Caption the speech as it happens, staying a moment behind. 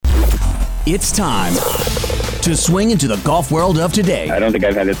It's time to swing into the golf world of today. I don't think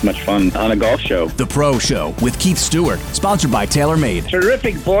I've had this much fun on a golf show. The Pro Show with Keith Stewart, sponsored by TaylorMade.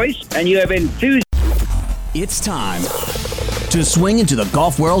 Terrific voice, and you have enthusiasm. It's time to swing into the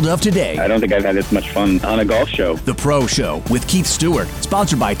golf world of today. I don't think I've had this much fun on a golf show. The Pro Show with Keith Stewart,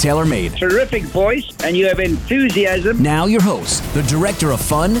 sponsored by TaylorMade. Terrific voice, and you have enthusiasm. Now your host, the director of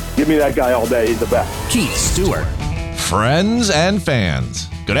fun. Give me that guy all day. He's the best. Keith Stewart. Friends and fans,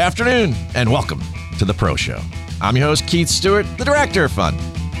 good afternoon and welcome to the Pro Show. I'm your host, Keith Stewart, the director of fun.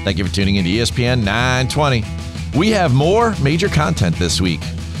 Thank you for tuning in to ESPN 920. We have more major content this week.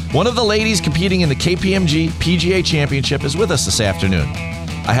 One of the ladies competing in the KPMG PGA Championship is with us this afternoon.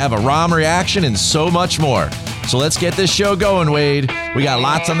 I have a Rahm reaction and so much more. So let's get this show going, Wade. We got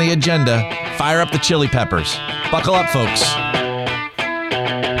lots on the agenda. Fire up the chili peppers. Buckle up, folks.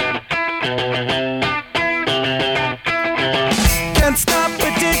 Can't stop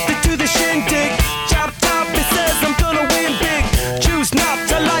addicted to the shindig. Chop top, it says I'm gonna win big. Choose not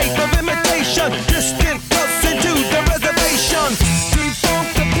a life of imitation. Distant us into the reservation.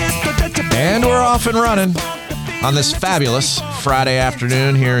 And we're off and running on this fabulous Friday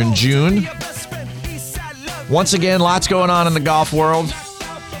afternoon here in June. Once again, lots going on in the golf world.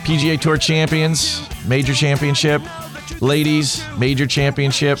 PGA Tour champions, major championship. Ladies, major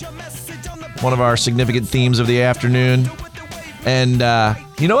championship. One of our significant themes of the afternoon. And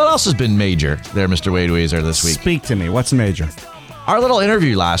you know what else has been major there, Mr. Wade Weezer, this week? Speak to me. What's major? Our little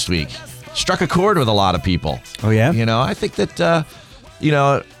interview last week struck a chord with a lot of people. Oh, yeah? You know, I think that,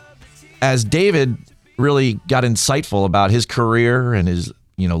 as David really got insightful about his career and his,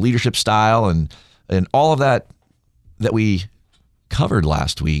 leadership style and all of that we covered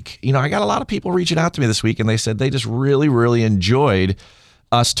last week, I got a lot of people reaching out to me this week, and they said they just really, really enjoyed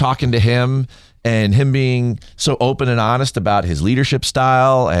us talking to him and him being so open and honest about his leadership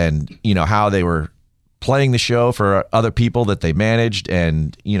style and, how they were playing the show for other people that they managed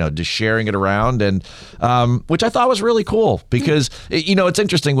and, just sharing it around, and which I thought was really cool because, it's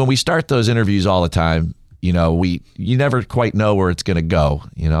interesting when we start those interviews all the time, you never quite know where it's going to go.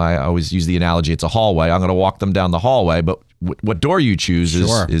 I always use the analogy, it's a hallway. I'm going to walk them down the hallway, but what door you choose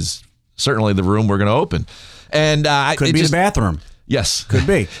is certainly the room we're going to open. And could be the bathroom. Yes. Could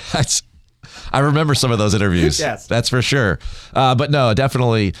be. I remember some of those interviews. Yes. That's for sure. But no,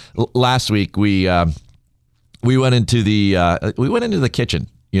 definitely last week we went into the kitchen,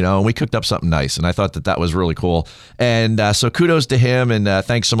 and we cooked up something nice, and I thought that was really cool. And so kudos to him, and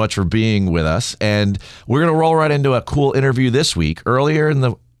thanks so much for being with us. And we're gonna roll right into a cool interview this week. Earlier in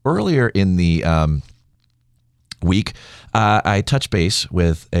the week, I touched base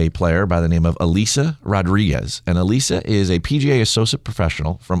with a player by the name of Alisa Rodriguez. And Alisa is a PGA Associate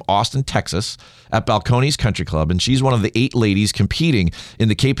Professional from Austin, Texas at Balcones Country Club. And she's one of the 8 ladies competing in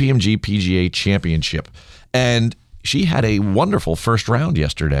the KPMG PGA Championship. And she had a wonderful first round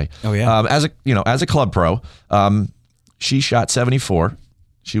yesterday. Oh, yeah. As a club pro, she shot 74.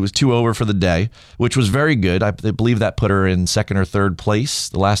 She was 2 over for the day, which was very good. I believe that put her in second or third place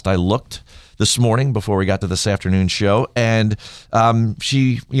the last I looked this morning before we got to this afternoon show. And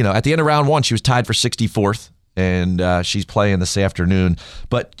she, at the end of round 1, she was tied for 64th, and she's playing this afternoon.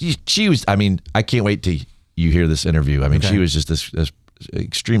 But she was, I can't wait till you hear this interview. Okay. She was just this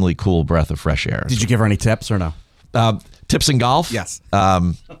extremely cool breath of fresh air. Did you give her any tips or no? Tips in golf? Yes.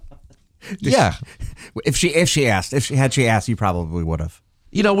 Yeah. If she asked, you probably would have.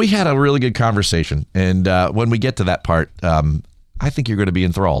 We had a really good conversation, and when we get to that part, I think you're going to be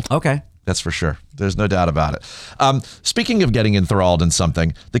enthralled. Okay. That's for sure. There's no doubt about it. Speaking of getting enthralled in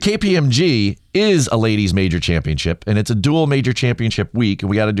something, the KPMG is a ladies' major championship, and it's a dual major championship week,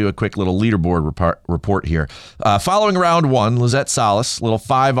 and we got to do a quick little leaderboard report here. Following round 1, Lizette Salas, little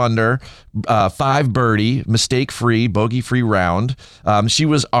 5 under, 5 birdie, mistake-free, bogey-free round. She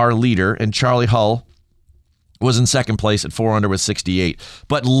was our leader, and Charlie Hull was in second place at 4 under with 68.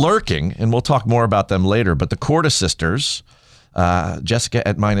 But lurking, and we'll talk more about them later, but the Corda sisters, Jessica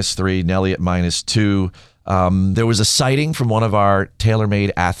at -3, Nelly at -2. There was a sighting from one of our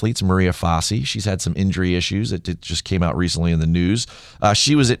TaylorMade athletes, Maria Fassi. She's had some injury issues. It just came out recently in the news.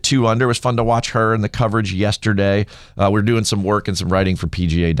 She was at 2 under. It was fun to watch her in the coverage yesterday. We're doing some work and some writing for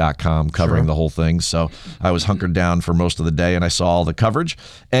PGA.com covering the whole thing. So I was hunkered down for most of the day, and I saw all the coverage.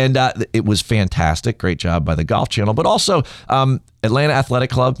 And it was fantastic. Great job by the Golf Channel. But also Atlanta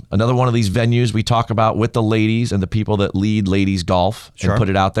Athletic Club, another one of these venues we talk about with the ladies and the people that lead ladies golf and put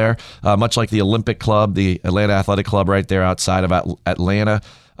it out there. Much like the Olympic Club, the Atlanta Athletic Club right there outside of Atlanta.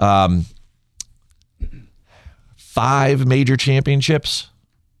 5 major championships.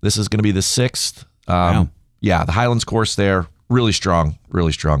 This is going to be the 6th. Wow. Yeah, the Highlands course there, Really strong,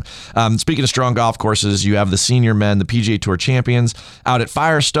 really strong. Speaking of strong golf courses, you have the senior men, the PGA Tour champions, out at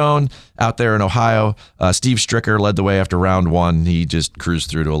Firestone, out there in Ohio. Steve Stricker led the way after round one. He just cruised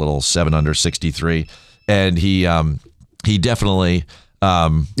through to a little 7 under 63, and he definitely.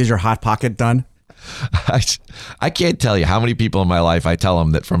 Is your hot pocket done? I can't tell you how many people in my life I tell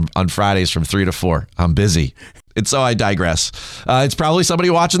them that on Fridays from 3 to 4, I'm busy. And so I digress. It's probably somebody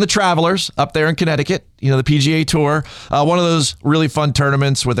watching the Travelers up there in Connecticut, the PGA Tour. One of those really fun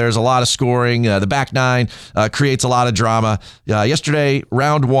tournaments where there's a lot of scoring. The back nine creates a lot of drama. Yesterday,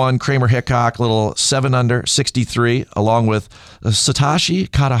 round one, Kramer Hickok, little 7 under 63, along with Satoshi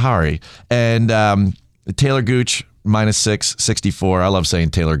Katahari. And Taylor Gooch, -6, 64. I love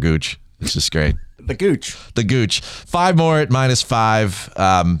saying Taylor Gooch. It's just great. The Gooch. 5 more at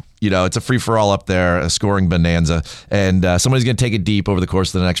 -5. It's a free-for-all up there, a scoring bonanza, and somebody's going to take it deep over the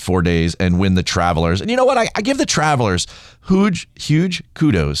course of the next 4 days and win the Travelers. And you know what? I give the Travelers huge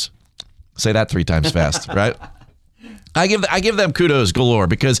kudos. Say that 3 times fast, right? I give them kudos galore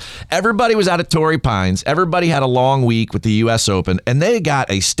because everybody was out at Torrey Pines. Everybody had a long week with the US Open, and they got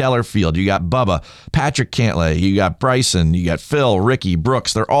a stellar field. You got Bubba, Patrick Cantlay, you got Bryson, you got Phil, Ricky,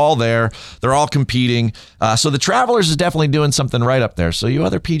 Brooks. They're all there. They're all competing. So the Travelers is definitely doing something right up there. So you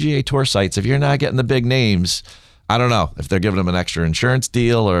other PGA Tour sites, if you're not getting the big names, I don't know if they're giving them an extra insurance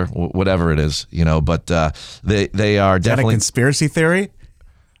deal or whatever it is, but they are definitely. Is that a conspiracy theory?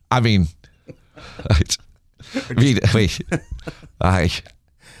 I mean, wait.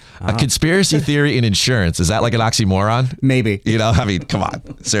 A conspiracy theory in insurance, is that like an oxymoron? Maybe. Come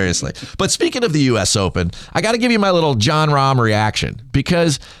on, seriously. But speaking of the US Open, I got to give you my little Jon Rahm reaction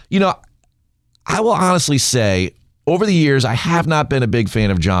because, I will honestly say over the years, I have not been a big fan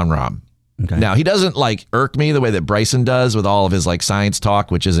of Jon Rahm. Okay. Now, he doesn't irk me the way that Bryson does with all of his science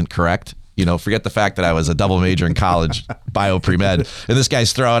talk, which isn't correct. Forget the fact that I was a double major in college, bio pre-med, and this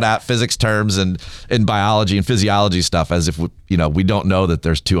guy's throwing out physics terms and biology and physiology stuff as if, we don't know that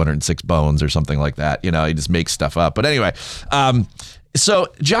there's 206 bones or something like that. He just makes stuff up. But anyway, so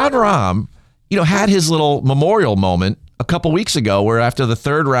Jon Rahm, had his little memorial moment a couple weeks ago where after the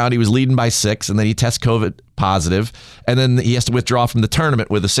 3rd round, he was leading by 6 and then he tests COVID positive and then he has to withdraw from the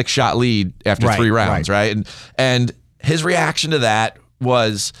tournament with a 6-shot lead after 3 rounds, right? And his reaction to that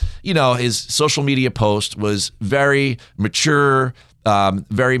was, his social media post was very mature,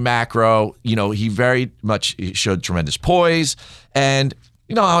 very macro. He very much showed tremendous poise. And,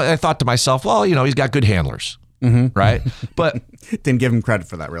 I thought to myself, well, he's got good handlers, right? But didn't give him credit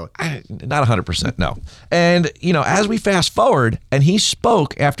for that, really. Not 100%, no. And, as we fast forward, and he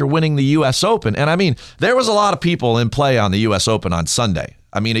spoke after winning the US Open. And there was a lot of people in play on the US Open on Sunday.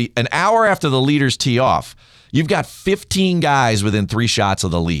 An hour after the leaders tee off, you've got 15 guys within 3 shots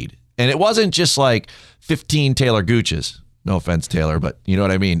of the lead. And it wasn't just 15 Taylor Gooches. No offense, Taylor, but you know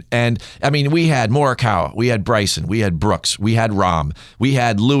what I mean. And we had Morikawa, we had Bryson, we had Brooks, we had Rahm, we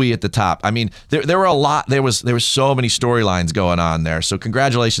had Louis at the top. There were a lot. There was so many storylines going on there. So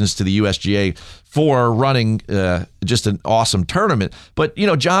congratulations to the USGA for running just an awesome tournament. But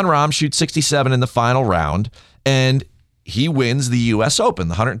Jon Rahm shoots 67 in the final round, and he wins the US Open,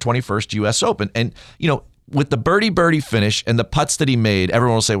 the 121st US Open, and with the birdie finish and the putts that he made,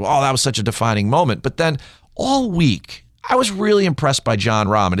 everyone will say, well, oh, that was such a defining moment. But then all week, I was really impressed by Jon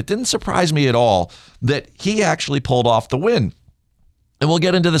Rahm, and it didn't surprise me at all that he actually pulled off the win. And we'll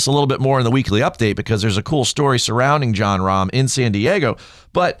get into this a little bit more in the weekly update because there's a cool story surrounding Jon Rahm in San Diego.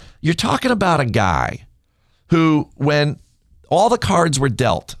 But you're talking about a guy who, when all the cards were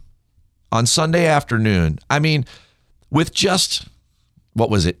dealt on Sunday afternoon, with just,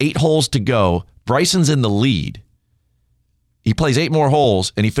 8 holes to go, Bryson's in the lead. He plays 8 more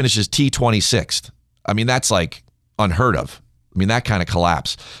holes and he finishes T26th. That's unheard of. That kind of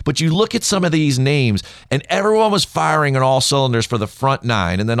collapse. But you look at some of these names and everyone was firing on all cylinders for the front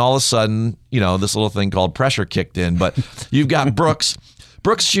 9. And then all of a sudden, this little thing called pressure kicked in. But you've got Brooks.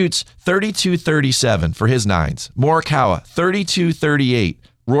 Brooks shoots 32-37 for his 9s. Morikawa, 32-38.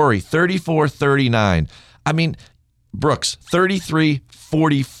 Rory, 34-39. Brooks,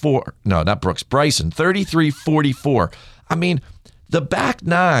 33-44. No, not Brooks. Bryson, 33-44. The back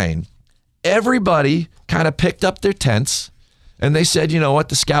 9, everybody kind of picked up their tents and they said, you know what,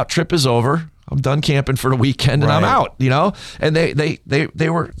 the scout trip is over. I'm done camping for the weekend and I'm out, and they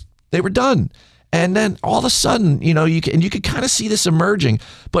were done. And then all of a sudden, you could kind of see this emerging,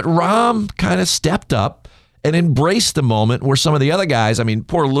 but Rahm kind of stepped up and embraced the moment where some of the other guys,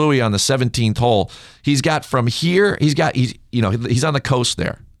 poor Louis on the 17th hole, he's got from here, he's on the coast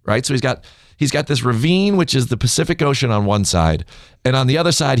there, right? So he's got this ravine, which is the Pacific Ocean on one side, and on the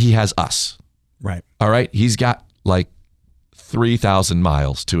other side, he has us. Right. All right. He's got 3,000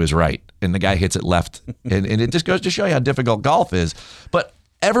 miles to his right, and the guy hits it left. And it just goes to show you how difficult golf is. But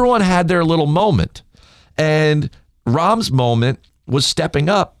everyone had their little moment. And Rahm's moment was stepping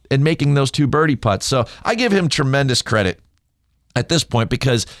up and making those 2 birdie putts. So I give him tremendous credit at this point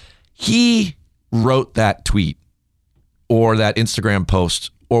because he wrote that tweet or that Instagram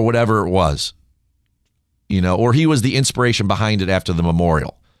post or whatever it was, or he was the inspiration behind it after the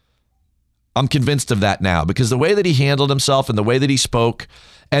memorial. I'm convinced of that now because the way that he handled himself and the way that he spoke,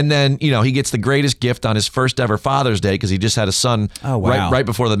 and then, he gets the greatest gift on his first ever Father's Day because he just had a son right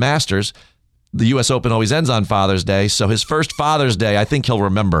before the Masters. The US Open always ends on Father's Day. So his first Father's Day, I think he'll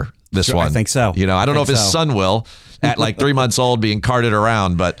remember this one. I think so. I don't know if his son will at like 3 months old being carted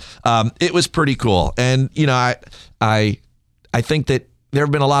around, but it was pretty cool. And, I think that there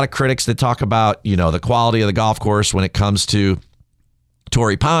have been a lot of critics that talk about, the quality of the golf course when it comes to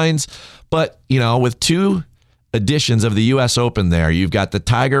Torrey Pines. But, with 2 editions of the US Open there, you've got the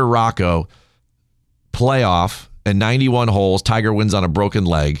Tiger Rocco playoff and 91 holes. Tiger wins on a broken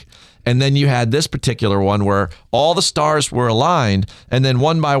leg. And then you had this particular one where all the stars were aligned, and then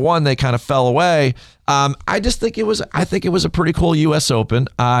one by one they kind of fell away. I think it was a pretty cool US Open.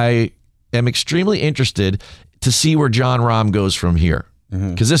 I am extremely interested to see where Jon Rahm goes from here.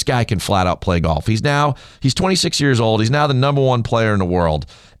 Because this guy can flat out play golf. He's 26 years old. He's now the number 1 player in the world.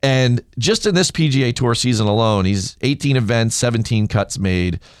 And just in this PGA Tour season alone, he's 18 events, 17 cuts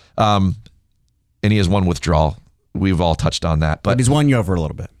made, and he has 1 withdrawal. We've all touched on that. But he's won you over a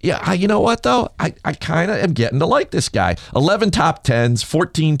little bit. Yeah, you know what, though? I kind of am getting to like this guy. 11 top 10s,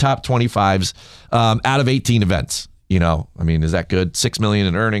 14 top 25s out of 18 events. Is that good? $6 million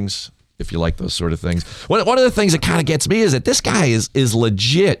in earnings, if you like those sort of things. One of the things that kind of gets me is that this guy is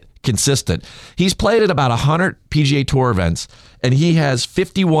legit consistent. He's played at about 100 PGA Tour events, and he has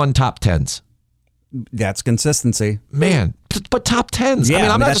 51 top 10s. That's consistency. Man, but top 10s.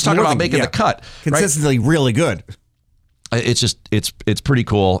 Yeah, I'm not just talking about making the cut. Consistently really good. It's just, it's pretty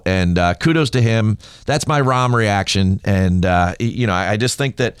cool. And kudos to him. That's my Rahm reaction. And, I just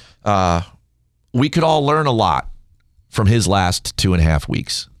think that we could all learn a lot from his last 2.5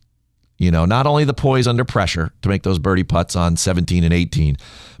 weeks. Not only the poise under pressure to make those birdie putts on 17 and 18,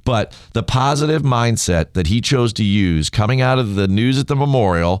 but the positive mindset that he chose to use coming out of the news at the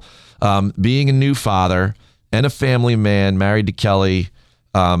memorial, being a new father and a family man, married to Kelly,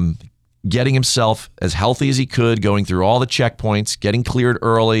 getting himself as healthy as he could, going through all the checkpoints, getting cleared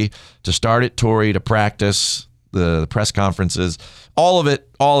early to start at Torrey, to practice, the press conferences, all of it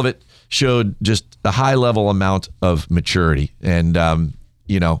showed just a high level amount of maturity. And,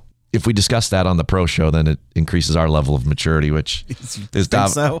 if we discuss that on the pro show, then it increases our level of maturity, which is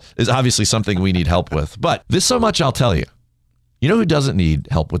obviously something we need help with. But this so much I'll tell you. You know who doesn't need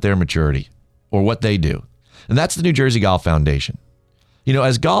help with their maturity or what they do? And that's the New Jersey Golf Foundation.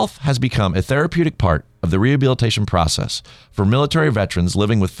 As golf has become a therapeutic part of the rehabilitation process for military veterans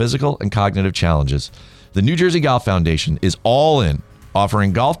living with physical and cognitive challenges, the New Jersey Golf Foundation is all in,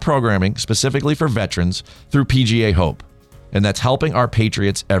 offering golf programming specifically for veterans through PGA Hope. And that's helping our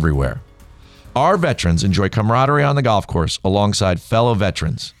patriots everywhere. Our veterans enjoy camaraderie on the golf course alongside fellow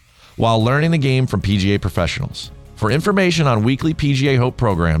veterans while learning the game from PGA professionals. For information on weekly PGA Hope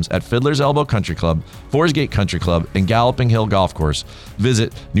programs at Fiddler's Elbow Country Club, Forsgate Country Club, and Galloping Hill Golf Course,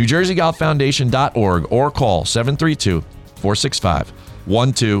 visit NewJerseyGolfFoundation.org or call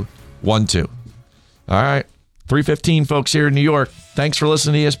 732-465-1212. All right, 3:15 folks here in New York. Thanks for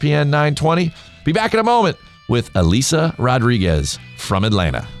listening to ESPN 920. Be back in a moment with Alisa Rodriguez from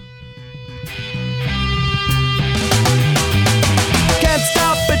Atlanta. Can't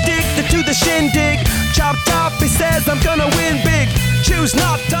stop, addicted to the shindig. Chop top, he says I'm gonna win big. Choose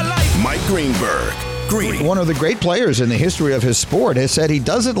not to like. Mike Greenberg. One of the great players in the history of his sport has said he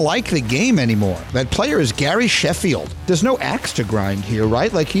doesn't like the game anymore. That player is Gary Sheffield. There's no axe to grind here,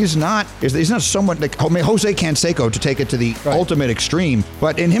 right? Like he's not someone like Jose Canseco to take it to the ultimate extreme.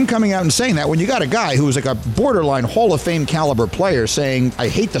 But in him coming out and saying that, when you got a guy who's like a borderline Hall of Fame caliber player saying, I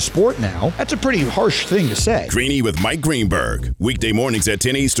hate the sport now, that's a pretty harsh thing to say. Greeny with Mike Greenberg. Weekday mornings at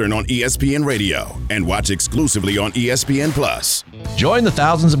 10 Eastern on ESPN Radio. And watch exclusively on ESPN Plus. Join the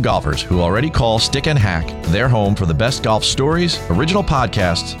thousands of golfers who already call Stick and Hack their home for the best golf stories, original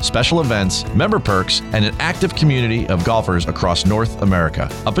podcasts, special events, member perks, and an active community of golfers across North America.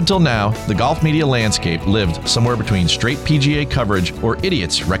 Up until now, the golf media landscape lived somewhere between straight PGA coverage or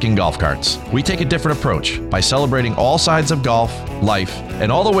idiots wrecking golf carts. We take a different approach by celebrating all sides of golf, life,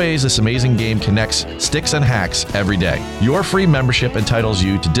 and all the ways this amazing game connects sticks and hacks every day. Your free membership entitles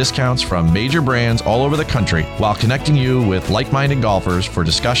you to discounts from major brands all over the country while connecting you with like-minded golfers for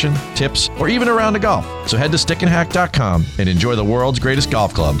discussion, tips, or even a round of golf. So head to stickandhack.com and enjoy the world's greatest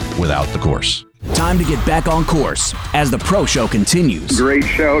golf club without the course. Time to get back on course as the Pro Show continues. Great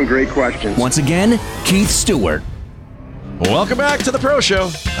show and great questions. Once again, Keith Stewart. Welcome back to the Pro Show.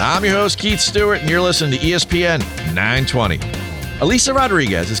 I'm your host, Keith Stewart, and you're listening to ESPN 920. Alisa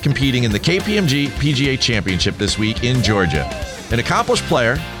Rodriguez is competing in the KPMG PGA Championship this week in Georgia. An accomplished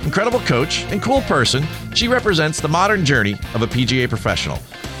player, incredible coach, and cool person, she represents the modern journey of a PGA professional.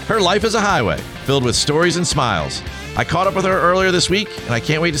 Her life is a highway filled with stories and smiles. I caught up with her earlier this week, and I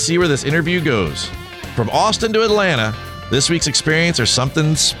can't wait to see where this interview goes. From Austin to Atlanta, this week's experience is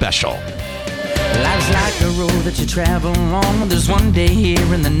something special. Life's like a road that you travel on. There's one day here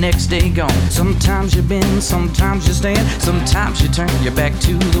and the next day gone. Sometimes you bend, sometimes you stand, sometimes you turn your back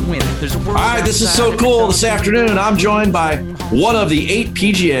to the wind. There's a world. All right, this is so cool. This afternoon, I'm joined by one of the 8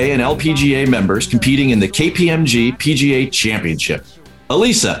 PGA and LPGA members competing in the KPMG PGA Championship.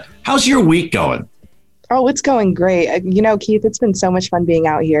 Alisa, how's your week going? Oh, it's going great. You know, Keith, it's been so much fun being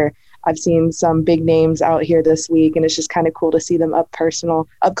out here. I've seen some big names out here this week, and it's just kind of cool to see them up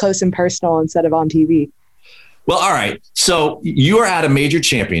close and personal instead of on TV. Well, all right. So you are at a major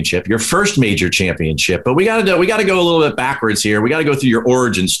championship, your first major championship, but we got to go a little bit backwards here. We got to go through your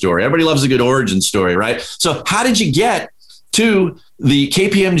origin story. Everybody loves a good origin story, right? So how did you get to the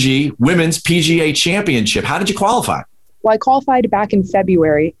KPMG Women's PGA Championship? How did you qualify? Well, I qualified back in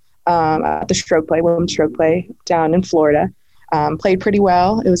February at the women's stroke play down in Florida. Played pretty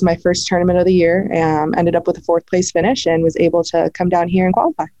well. It was my first tournament of the year. Ended up with a 4th place finish and was able to come down here and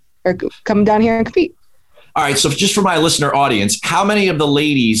qualify or come down here and compete. All right. So just for my listener audience, how many of the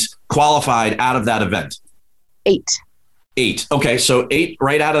ladies qualified out of that event? 8. 8. Okay. So 8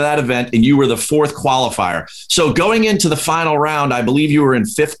 right out of that event, and you were the 4th qualifier. So going into the final round, I believe you were in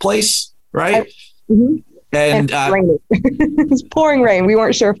 5th place, right? Mm-hmm. And it was pouring rain. We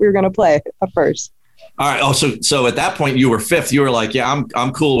weren't sure if we were going to play at first. All right. Oh, so at that point you were 5th. You were like, yeah,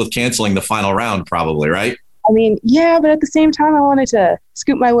 I'm cool with canceling the final round, probably, right? I mean, yeah, but at the same time, I wanted to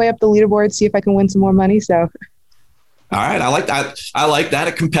scoop my way up the leaderboard, see if I can win some more money. So, all right, I like that. I like that.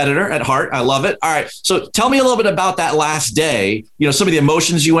 A competitor at heart. I love it. All right. So tell me a little bit about that last day. You know, some of the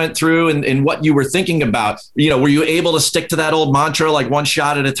emotions you went through and what you were thinking about. You know, were you able to stick to that old mantra, like one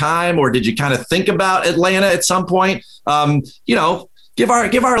shot at a time, or did you kind of think about Atlanta at some point? You know, give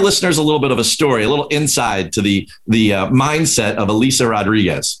our listeners a little bit of a story, a little insight to the mindset of Alisa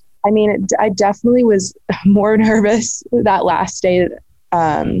Rodriguez. I mean, I definitely was more nervous that last day.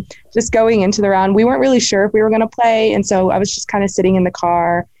 Just going into the round, we weren't really sure if we were going to play. And so I was just kind of sitting in the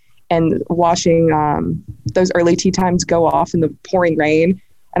car and watching those early tee times go off in the pouring rain.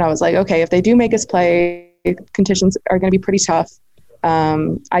 And I was like, okay, if they do make us play, conditions are going to be pretty tough.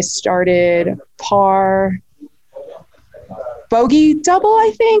 I started par bogey double,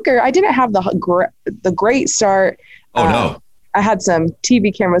 I think, or I didn't have the great start. Oh, no. I had some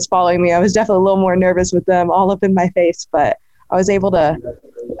TV cameras following me. I was definitely a little more nervous with them all up in my face, but I was able to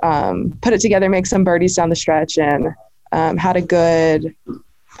put it together, make some birdies down the stretch, and had a good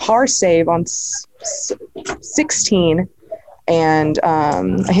par save on 16. And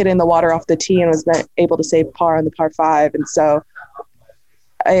I hit in the water off the tee and was able to save par on the par 5. And so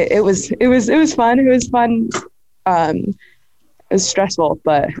it was fun. It was fun. It was stressful,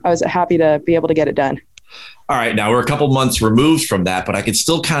 but I was happy to be able to get it done. All right. Now we're a couple months removed from that, but I could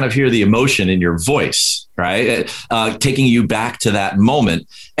still kind of hear the emotion in your voice, right? Taking you back to that moment.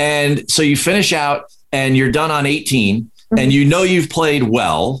 And so you finish out and you're done on 18 and you know you've played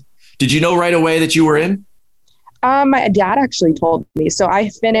well. Did you know right away that you were in? My dad actually told me. So I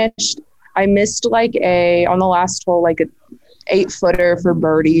missed on the last hole, like an 8-footer for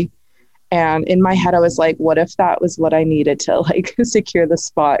birdie. And in my head, I was like, what if that was what I needed to like secure the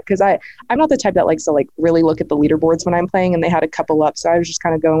spot? Because I'm not the type that likes to like really look at the leaderboards when I'm playing, and they had a couple up. So I was just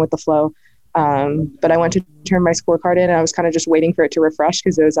kind of going with the flow. But I went to turn my scorecard in and I was kind of just waiting for it to refresh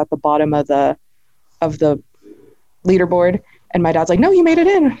because it was at the bottom of the leaderboard. And my dad's like, no, you made it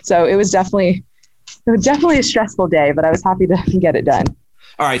in. So it was definitely a stressful day, but I was happy to get it done.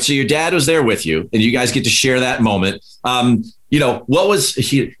 All right. So your dad was there with you and you guys get to share that moment. What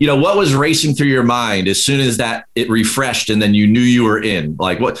was racing through your mind as soon as that it refreshed and then you knew you were in?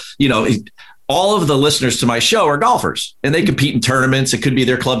 Like all of the listeners to my show are golfers and they compete in tournaments. It could be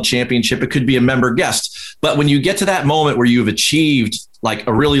their club championship. It could be a member guest. But when you get to that moment where you've achieved like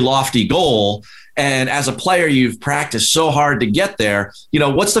a really lofty goal, and as a player, you've practiced so hard to get there,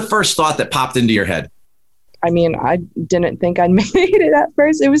 what's the first thought that popped into your head? I mean, I didn't think I'd made it at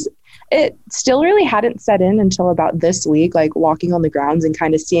first. It still really hadn't set in until about this week, like walking on the grounds and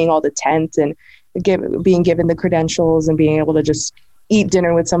kind of seeing all the tents and being given the credentials and being able to just eat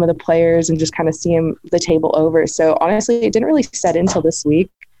dinner with some of the players and just kind of seeing the table over. So honestly, it didn't really set in until this week.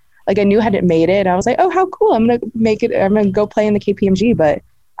 Like I knew I hadn't made it. And I was like, oh, how cool. I'm going to make it. I'm going to go play in the KPMG. But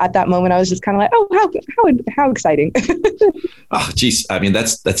at that moment, I was just kind of like, oh, how exciting. Oh, geez. I mean,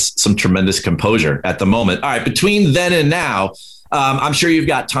 that's some tremendous composure at the moment. All right. Between then and now, I'm sure you've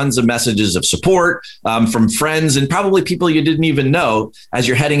got tons of messages of support from friends and probably people you didn't even know as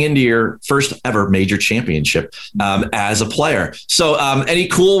you're heading into your first ever major championship as a player. So any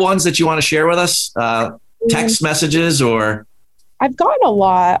cool ones that you want to share with us? Text messages or? I've gotten a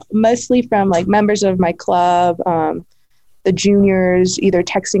lot, mostly from like members of my club, the juniors, either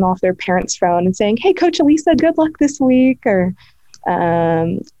texting off their parents' phone and saying, hey, Coach Alisa, good luck this week. Or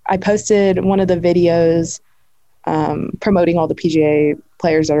I posted one of the videos promoting all the PGA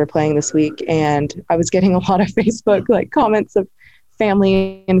players that are playing this week. And I was getting a lot of Facebook like comments of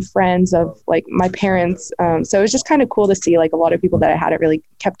family and friends of like my parents. So it was just kind of cool to see like a lot of people that I hadn't really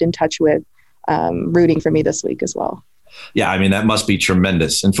kept in touch with rooting for me this week as well. Yeah, I mean, that must be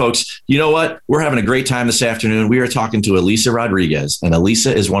tremendous. And folks, you know what? We're having a great time this afternoon. We are talking to Alisa Rodriguez, and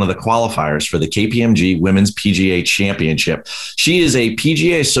Alisa is one of the qualifiers for the KPMG Women's PGA Championship. She is a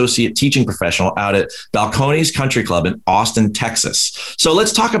PGA Associate Teaching Professional out at Balcones Country Club in Austin, Texas. So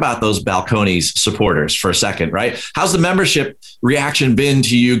let's talk about those Balcones supporters for a second, right? How's the membership reaction been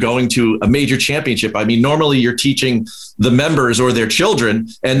to you going to a major championship? I mean, normally you're teaching the members or their children,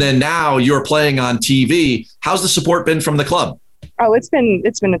 and then now you're playing on TV. How's the support been from the club? Oh, it's been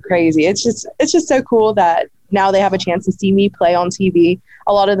crazy. It's just so cool that now they have a chance to see me play on TV.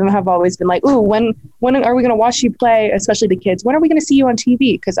 A lot of them have always been like, ooh, when are we going to watch you play? Especially the kids. When are we going to see you on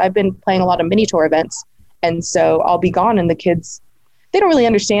TV? Because I've been playing a lot of mini tour events. And so I'll be gone, and the kids, they don't really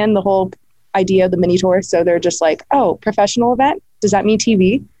understand the whole idea of the mini tour. So they're just like, oh, professional event? Does that mean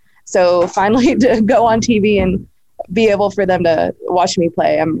TV? So finally to go on TV and be able for them to watch me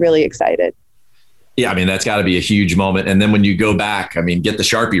play, I'm really excited. Yeah, I mean, that's got to be a huge moment. And then when you go back, I mean, get the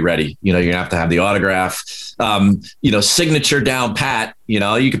Sharpie ready. You know, you're going to have the autograph, signature down pat. You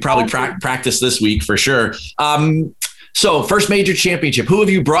know, you could probably practice this week for sure. So first major championship, who have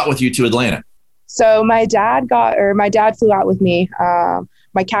you brought with you to Atlanta? So my dad flew out with me.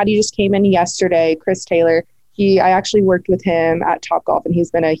 My caddy just came in yesterday, Chris Taylor. I actually worked with him at TopGolf, and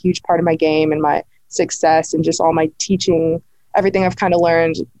he's been a huge part of my game and my success and just all my teaching. Everything I've kind of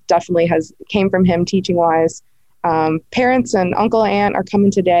learned definitely came from him teaching wise. Parents and uncle and aunt are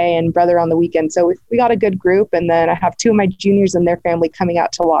coming today and brother on the weekend. So we got a good group. And then I have two of my juniors and their family coming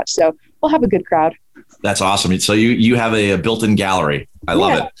out to watch. So we'll have a good crowd. That's awesome. So you have a built-in gallery. I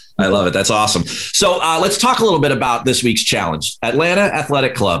love it. I love it. That's awesome. So let's talk a little bit about this week's challenge. Atlanta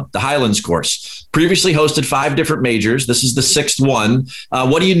Athletic Club, the Highlands course, previously hosted 5 different majors. This is the 6th one.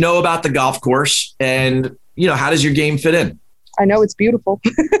 What do you know about the golf course? And, how does your game fit in? I know it's beautiful.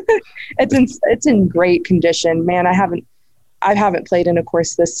 It's in great condition, man. I haven't played in a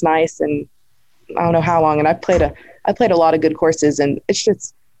course this nice, and I don't know how long. And I played a lot of good courses, and it's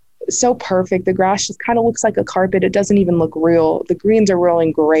just so perfect. The grass just kind of looks like a carpet. It doesn't even look real. The greens are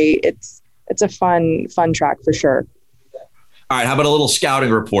rolling great. It's a fun track for sure. All right. How about a little scouting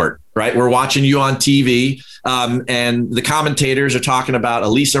report, right? We're watching you on TV, and the commentators are talking about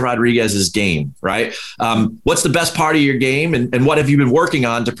Alisa Rodriguez's game, right? What's the best part of your game, and what have you been working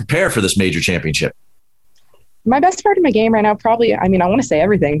on to prepare for this major championship? My best part of my game right now, probably, I want to say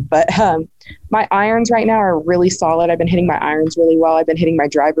everything, but my irons right now are really solid. I've been hitting my irons really well. I've been hitting my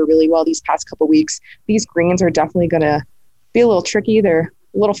driver really well these past couple weeks. These greens are definitely going to be a little tricky. They're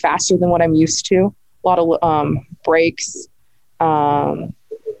a little faster than what I'm used to. A lot of breaks.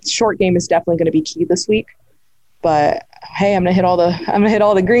 Short game is definitely going to be key this week, but hey, I'm going to hit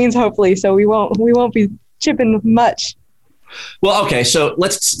all the greens hopefully. So we won't be chipping much. Well, okay. So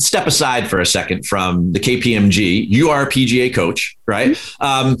let's step aside for a second from the KPMG. You are a PGA coach, right?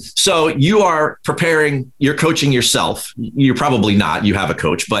 Mm-hmm. So you are preparing, you're coaching yourself. You're probably not, you have a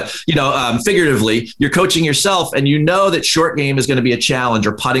coach, but figuratively you're coaching yourself, and you know that short game is going to be a challenge,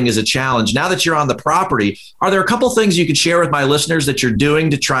 or putting is a challenge. Now that you're on the property, are there a couple things you could share with my listeners that you're doing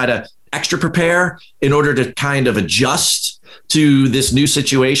to try to extra prepare in order to kind of adjust to this new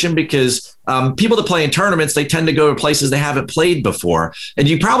situation? Because people that play in tournaments, they tend to go to places they haven't played before. And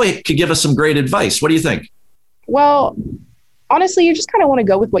you probably could give us some great advice. What do you think? Well, honestly, you just kind of want to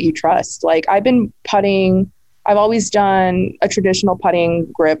go with what you trust. Like I've been putting, I've always done a traditional putting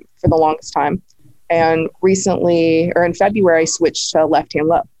grip for the longest time. And recently, or in February, I switched to left-hand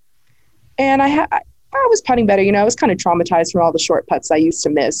low. And I I was putting better. I was kind of traumatized from all the short putts I used to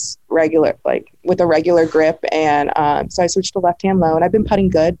miss with a regular grip. And so I switched to left-hand low, and I've been putting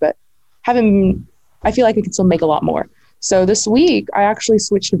good, but I feel like I could still make a lot more. So this week I actually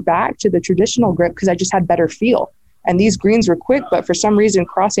switched back to the traditional grip because I just had better feel. And these greens were quick, but for some reason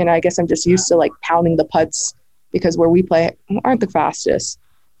crossing, I guess I'm just used to like pounding the putts because where we play aren't the fastest.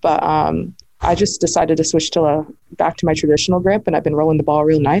 But I just decided to switch back to my traditional grip, and I've been rolling the ball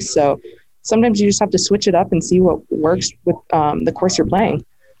real nice. So sometimes you just have to switch it up and see what works with the course you're playing.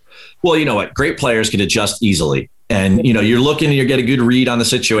 Well, you know what? Great players can adjust easily. And, you're looking and you get a good read on the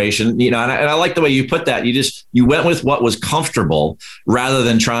situation, and I like the way you put that. You went with what was comfortable rather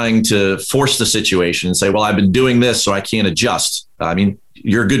than trying to force the situation and say, well, I've been doing this, so I can't adjust. I mean,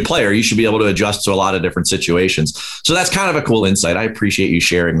 you're a good player. You should be able to adjust to a lot of different situations. So that's kind of a cool insight. I appreciate you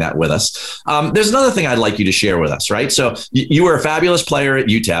sharing that with us. There's another thing I'd like you to share with us, right? So you were a fabulous player at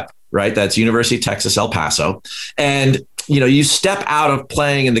UTEP, right? That's University of Texas, El Paso. And you step out of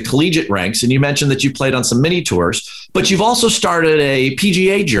playing in the collegiate ranks, and you mentioned that you played on some mini tours, but you've also started a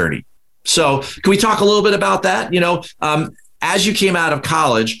PGA journey. So can we talk a little bit about that? As you came out of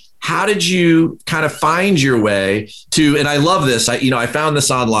college, how did you kind of find your way to, and I love this, I found this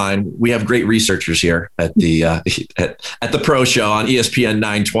online. We have great researchers here at the, at the Pro Show on ESPN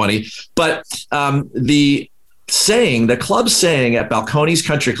 920, but the club saying at Balcones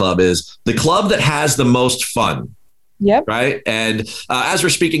Country Club is the club that has the most fun. Yep. Right. And as we're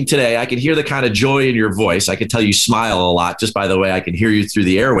speaking today, I can hear the kind of joy in your voice. I can tell you smile a lot just by the way I can hear you through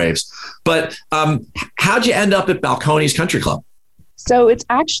the airwaves. But how'd you end up at Balcones Country Club? So it's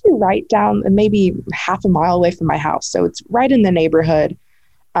actually right down, maybe half a mile away from my house. So it's right in the neighborhood.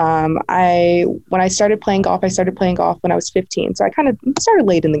 When I started playing golf when I was 15. So I kind of started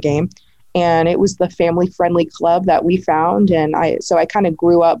late in the game, and it was the family-friendly club that we found. And I kind of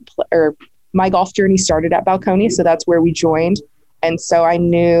grew up, my golf journey started at Balcones, so that's where we joined. And so I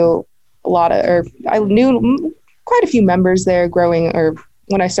knew I knew quite a few members there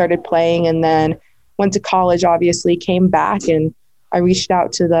when I started playing, and then went to college, obviously came back, and I reached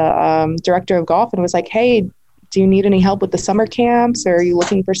out to the director of golf and was like, hey, do you need any help with the summer camps, or are you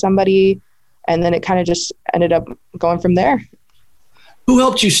looking for somebody? And then it kind of just ended up going from there. Who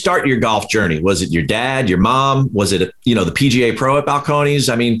helped you start your golf journey? Was it your dad, your mom? Was it, the PGA Pro at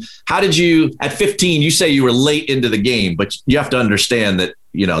Balcones? I mean, how did you, at 15, you say you were late into the game, but you have to understand that,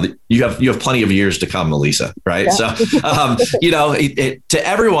 you have plenty of years to come, Alisa, right? Yeah. So, to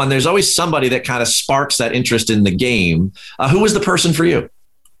everyone, there's always somebody that kind of sparks that interest in the game. Who was the person for you?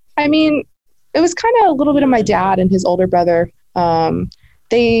 I mean, it was kind of a little bit of my dad and his older brother.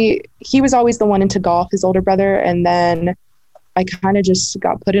 He was always the one into golf, his older brother. And then I kind of just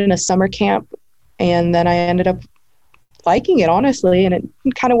got put in a summer camp, and then I ended up liking it, honestly. And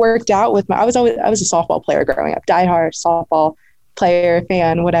it kind of worked out with I was a softball player growing up, diehard softball player,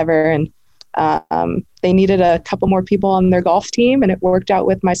 fan, whatever. And they needed a couple more people on their golf team, and it worked out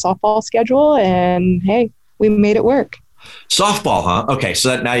with my softball schedule, and hey, we made it work. Softball, huh? Okay.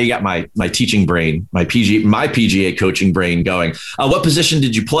 So now you got my teaching brain, my PGA coaching brain going. What position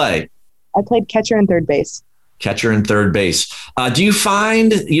did you play? I played catcher and third base. Catcher and third base. Do you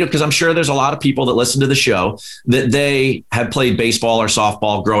find, because I'm sure there's a lot of people that listen to the show that they have played baseball or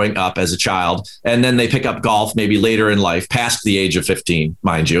softball growing up as a child, and then they pick up golf maybe later in life, past the age of 15,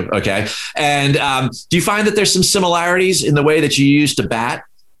 mind you. Okay. And do you find that there's some similarities in the way that you used to bat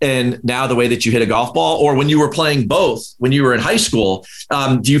and now the way that you hit a golf ball, or when you were playing both, when you were in high school,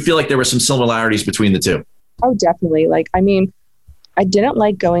 do you feel like there were some similarities between the two? Oh, definitely. I didn't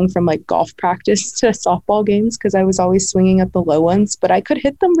like going from golf practice to softball games because I was always swinging at the low ones, but I could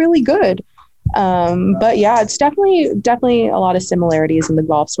hit them really good. But yeah, it's definitely a lot of similarities in the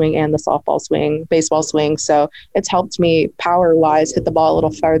golf swing and the softball swing, baseball swing. So it's helped me power wise hit the ball a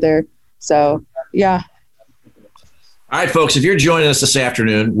little farther. So yeah. All right, folks, if you're joining us this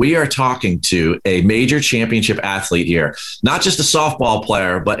afternoon, we are talking to a major championship athlete here, not just a softball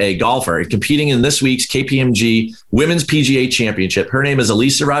player, but a golfer competing in this week's KPMG Women's PGA Championship. Her name is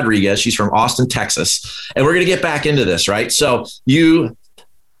Alisa Rodriguez. She's from Austin, Texas. And we're going to get back into this, right? So you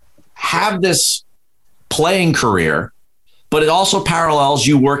have this playing career, but it also parallels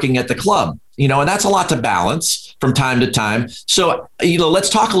you working at the club, and that's a lot to balance from time to time. So, let's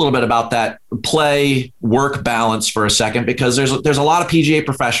talk a little bit about that play work balance for a second, because there's a lot of PGA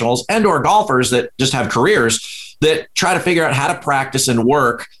professionals and or golfers that just have careers that try to figure out how to practice and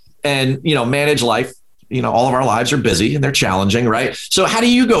work and, manage life. All of our lives are busy and they're challenging, right? So how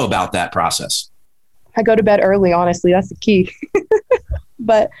do you go about that process? I go to bed early, honestly, that's the key.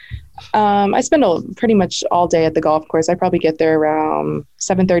 But I spend pretty much all day at the golf course. I probably get there around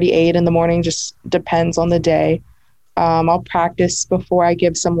 7:30, 8 in the morning, just depends on the day. I'll practice before I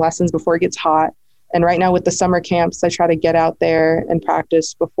give some lessons before it gets hot. And right now with the summer camps, I try to get out there and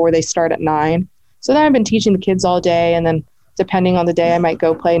practice before they start at 9. So then I've been teaching the kids all day, and then depending on the day, I might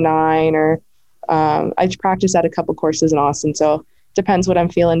go play 9 or I practice at a couple courses in Austin. So depends what I'm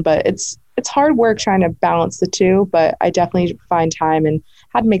feeling, but it's hard work trying to balance the two, but I definitely find time and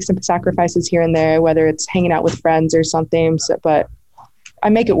had to make some sacrifices here and there, whether it's hanging out with friends or something. So, but I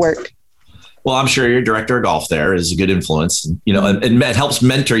make it work. Well, I'm sure your director of golf there is a good influence, and it helps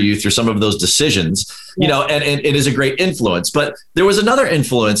mentor you through some of those decisions, and it is a great influence. But there was another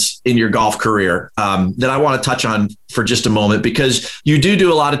influence in your golf career that I want to touch on for just a moment, because you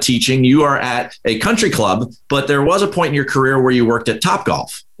do a lot of teaching. You are at a country club, but there was a point in your career where you worked at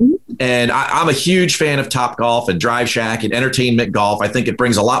TopGolf. Mm-hmm. And I'm a huge fan of TopGolf and Drive Shack and entertainment golf. I think it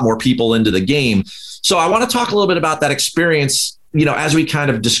brings a lot more people into the game. So I want to talk a little bit about that experience. As we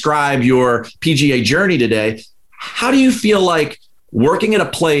kind of describe your PGA journey today, how do you feel like working at a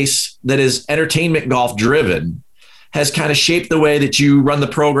place that is entertainment golf driven has kind of shaped the way that you run the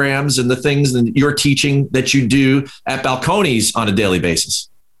programs and the things that you're teaching that you do at Balcones on a daily basis?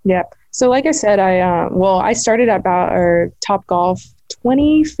 Yeah. So like I said, I started at TopGolf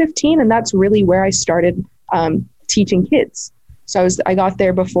 2015, and that's really where I started teaching kids. So I got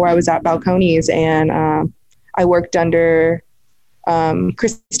there before I was at Balcones, and I worked under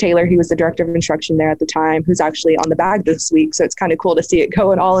Chris Taylor. He was the director of instruction there at the time, who's actually on the bag this week. So it's kind of cool to see it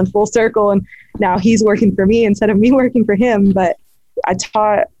going all in full circle. And now he's working for me instead of me working for him. But I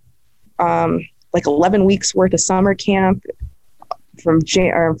taught like 11 weeks worth of summer camp from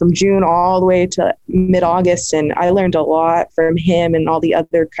June all the way to mid-August. And I learned a lot from him and all the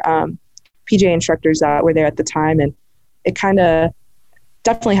other PGA instructors that were there at the time. And it kind of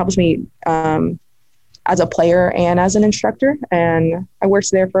definitely helps me as a player and as an instructor. And I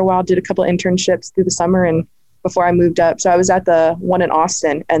worked there for a while, did a couple of internships through the summer and before I moved up. So I was at the one in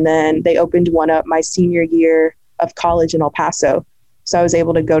Austin, and then they opened one up my senior year of college in El Paso. So I was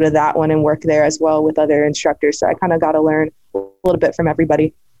able to go to that one and work there as well with other instructors. So I kind of got to learn a little bit from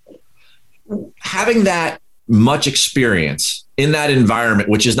everybody. Having that much experience in that environment,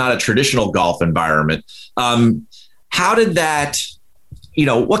 which is not a traditional golf environment, how did that,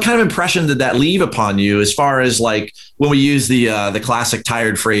 what kind of impression did that leave upon you as far as like when we use the classic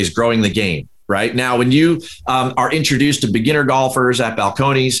tired phrase, growing the game, right? Now, when you are introduced to beginner golfers at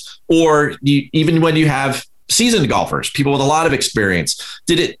Balcones, or even when you have seasoned golfers, people with a lot of experience,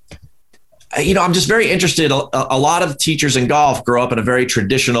 I'm just very interested. A lot of teachers in golf grow up in a very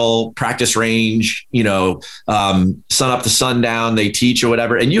traditional practice range, sun up to sundown, they teach or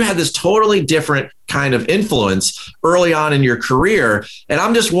whatever. And you had this totally different kind of influence early on in your career. And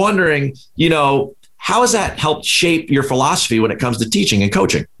I'm just wondering, how has that helped shape your philosophy when it comes to teaching and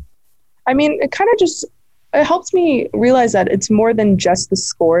coaching? I mean, it helps me realize that it's more than just the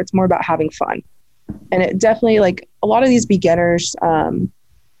score. It's more about having fun. And it definitely, like a lot of these beginners,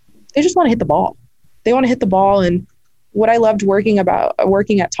 they just want to hit the ball. They want to hit the ball. And what I loved working at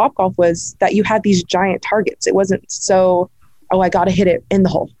TopGolf was that you had these giant targets. It wasn't so, I got to hit it in the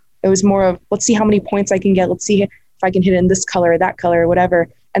hole. It was more of, let's see how many points I can get. Let's see if I can hit it in this color or that color or whatever.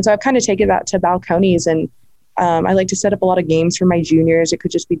 And so I've kind of taken that to Balcones, and I like to set up a lot of games for my juniors. It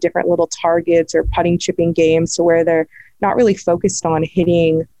could just be different little targets or putting, chipping games to where they're not really focused on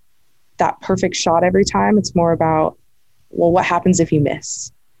hitting that perfect shot every time. It's more about, well, what happens if you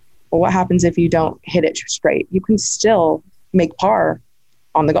miss? Well, what happens if you don't hit it straight? You can still make par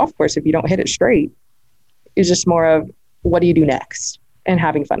on the golf course if you don't hit it straight. It's just more of, what do you do next? And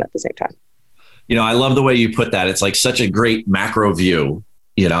having fun at the same time. I love the way you put that. It's like such a great macro view.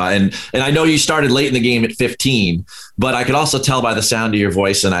 And I know you started late in the game at 15, but I could also tell by the sound of your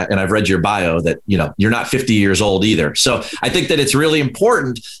voice, and I've read your bio, that, you're not 50 years old either. So I think that it's really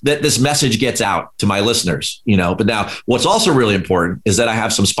important that this message gets out to my listeners, but now what's also really important is that I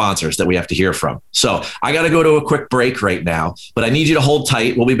have some sponsors that we have to hear from. So I got to go to a quick break right now, but I need you to hold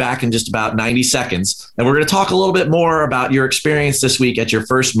tight. We'll be back in just about 90 seconds. And we're going to talk a little bit more about your experience this week at your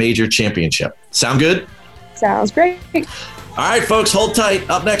first major championship. Sound good? Sounds great. All right, folks, hold tight.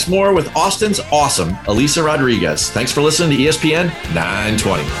 Up next, more with Austin's awesome Alisa Rodriguez. Thanks for listening to ESPN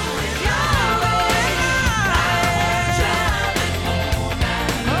 920.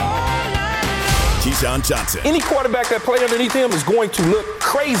 Keyshawn Johnson. Any quarterback that play underneath him is going to look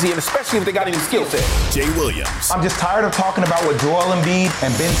crazy, and especially if they got any skill set. Jay Williams. I'm just tired of talking about what Joel Embiid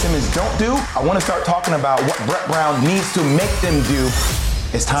and Ben Simmons don't do. I want to start talking about what Brett Brown needs to make them do.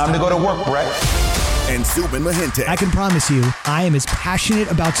 It's time to go to work, Brett. and Zubin Mehenti. I can promise you, I am as passionate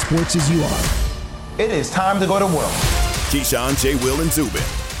about sports as you are. It is time to go to work. Keyshawn, J. Will, and Zubin.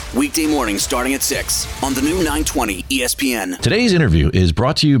 Weekday mornings starting at 6 on the new 920 ESPN. Today's interview is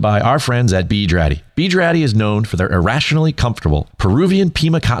brought to you by our friends at B. Draddy. B. Draddy is known for their irrationally comfortable Peruvian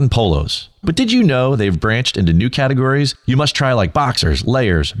Pima cotton polos. But did you know they've branched into new categories? You must try like boxers,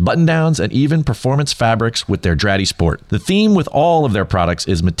 layers, button-downs, and even performance fabrics with their Draddy Sport. The theme with all of their products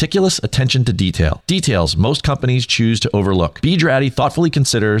is meticulous attention to detail. Details most companies choose to overlook. B. Draddy thoughtfully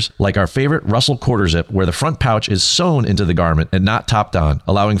considers, like our favorite Russell quarter zip, where the front pouch is sewn into the garment and not topped on,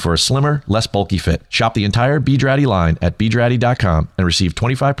 allowing for a slimmer, less bulky fit. Shop the entire B. Draddy line at bdraddy.com and receive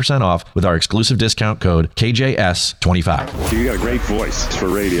 25% off with our exclusive discount code KJS25. You got a great voice for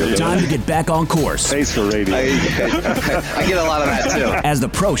radio. Time to get back on course. Thanks for radio. I get a lot of that too. As the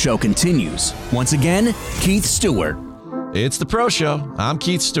Pro Show continues. Once again, Keith Stewart. It's the Pro Show. I'm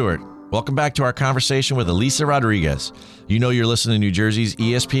Keith Stewart. Welcome back to our conversation with Alisa Rodriguez. You know you're listening to New Jersey's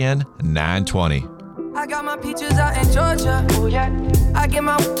ESPN 920. I got my peaches out in Georgia. Oh yeah. I get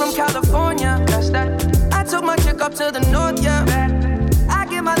my from California. That's that. I took my chick up to the north, yeah. I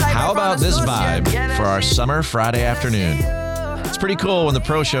get my life. How about this vibe for our summer Friday afternoon? It's pretty cool when the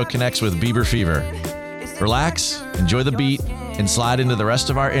Pro Show connects with Bieber Fever. Relax, enjoy the beat, and slide into the rest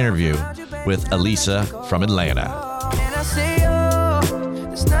of our interview with Alisa from Atlanta. And I say, oh,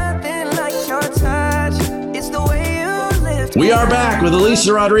 there's nothing like your touch. It's the way you lift. We are back with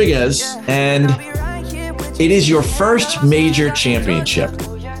Alisa Rodriguez, and it is your first major championship.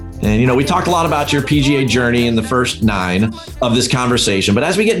 And, you know, we talked a lot about your PGA journey in the first 9 of this conversation. But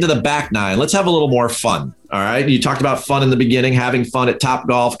as we get into the back 9, let's have a little more fun. All right. You talked about fun in the beginning, having fun at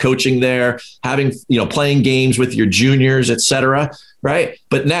TopGolf, coaching there, having, playing games with your juniors, et cetera. Right.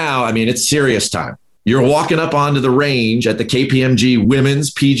 But now, I mean, it's serious time. You're walking up onto the range at the KPMG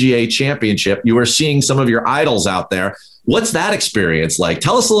Women's PGA Championship. You are seeing some of your idols out there. What's that experience like?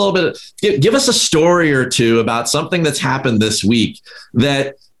 Tell us a little bit. Give us a story or two about something that's happened this week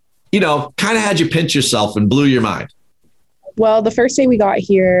that, kind of had you pinch yourself and blew your mind. Well, the first day we got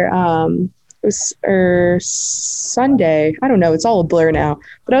here, it was Sunday. I don't know. It's all a blur now.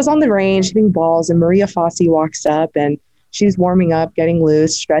 But I was on the range hitting balls, and Maria Fossey walks up, and she's warming up, getting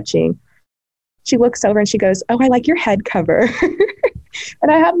loose, stretching. She looks over and she goes, "Oh, I like your head cover." And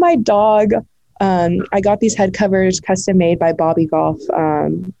I have my dog. I got these head covers custom made by Bobby Golf.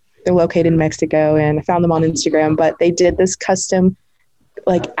 They're located in Mexico, and I found them on Instagram. But they did this custom,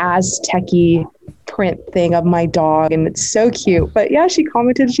 like Aztec-y print thing of my dog, and it's so cute. But yeah, she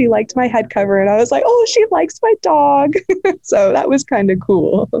commented she liked my head cover, and I was like, oh, she likes my dog. So that was kind of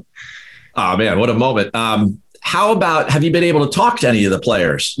cool. Oh man, what a moment. How about, have you been able to talk to any of the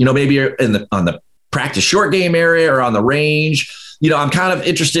players? Maybe you're on the practice short game area or on the range. I'm kind of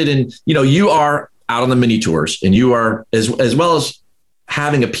interested in, you are out on the mini tours, and you are, as well as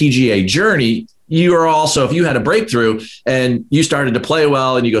having a PGA journey, you are also, if you had a breakthrough and you started to play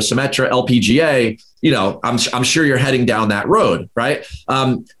well and you go Symetra, LPGA, I'm sure you're heading down that road, right?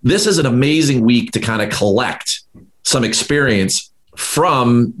 This is an amazing week to kind of collect some experience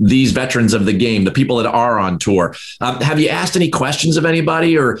from these veterans of the game, the people that are on tour. Have you asked any questions of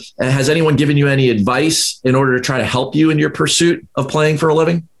anybody, or has anyone given you any advice in order to try to help you in your pursuit of playing for a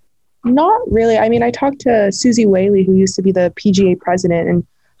living? Not really. I mean, I talked to Susie Whaley, who used to be the PGA president, and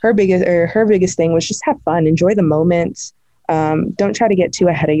her biggest thing was just have fun, enjoy the moments. Don't try to get too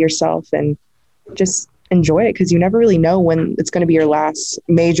ahead of yourself, and just enjoy it, because you never really know when it's going to be your last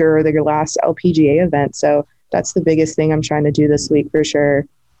major or your last LPGA event. So that's the biggest thing I'm trying to do this week for sure.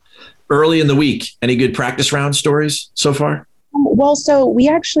 Early in the week, any good practice round stories so far? Well, so we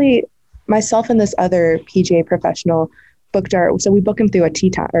actually, myself and this other PGA professional we booked him through a tee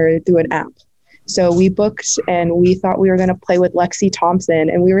time or through an app. So we booked, and we thought we were going to play with Lexi Thompson,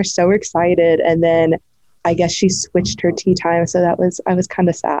 and we were so excited. And then I guess she switched her tee time. So I was kind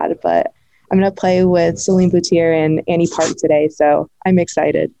of sad, but I'm going to play with Celine Boutier and Annie Park today. So I'm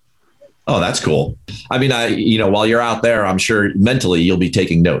excited. Oh, that's cool. I mean, while you're out there, I'm sure mentally you'll be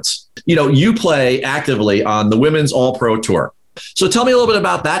taking notes. You play actively on the Women's All Pro Tour. So tell me a little bit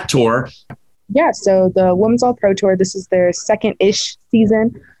about that tour. Yeah, so the Women's All Pro Tour, this is their second-ish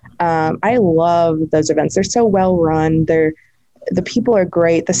season. I love those events. They're so well run. The people are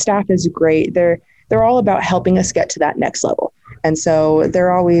great. The staff is great. They're all about helping us get to that next level. And so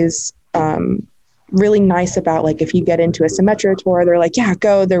they're always really nice about, like, if you get into a Symetra tour, they're like, yeah,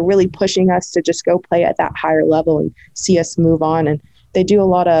 go. They're really pushing us to just go play at that higher level and see us move on. And they do a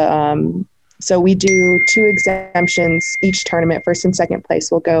lot of so we do 2 exemptions each tournament. First and second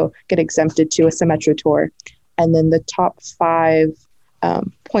place will go get exempted to a Symetra tour. And then the top 5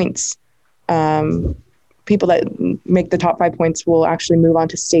 points people that make the top 5 points will actually move on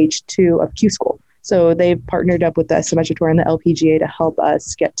to stage 2 of Q School. So they've partnered up with the Symetra Tour and the LPGA to help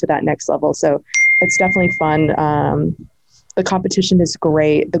us get to that next level. So it's definitely fun. The competition is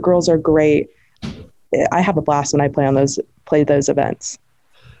great. The girls are great. I have a blast when I play those events.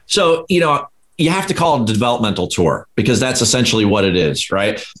 So, you have to call it a developmental tour because that's essentially what it is,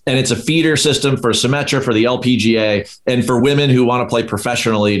 right? And it's a feeder system for Symetra, for the LPGA, and for women who want to play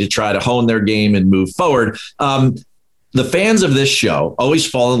professionally to try to hone their game and move forward. The fans of this show always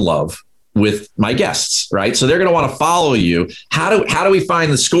fall in love with my guests, right? So they're going to want to follow you. How do we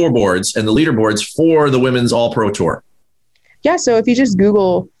find the scoreboards and the leaderboards for the Women's All-Pro Tour? Yeah, so if you just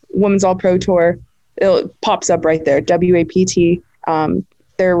Google Women's All-Pro Tour, it pops up right there, WAPT.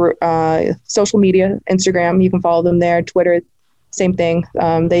 Their social media, Instagram, you can follow them there. Twitter, same thing.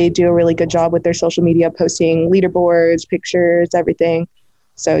 They do a really good job with their social media, posting leaderboards, pictures, everything.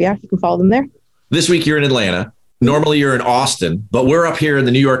 So yeah, you can follow them there. This week you're in Atlanta. Normally you're in Austin, but we're up here in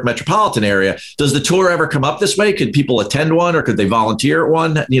the New York metropolitan area. Does the tour ever come up this way? Could people attend one, or could they volunteer at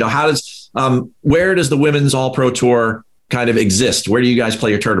one? Where does the Women's All-Pro Tour kind of exist? Where do you guys play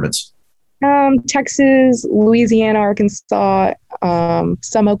your tournaments? Texas, Louisiana, Arkansas,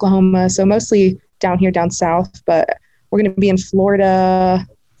 some Oklahoma. So mostly down south, but we're going to be in Florida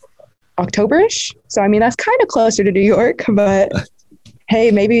October-ish. So, that's kind of closer to New York, but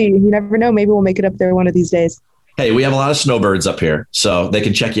hey, maybe you never know. Maybe we'll make it up there one of these days. Hey, we have a lot of snowbirds up here, so they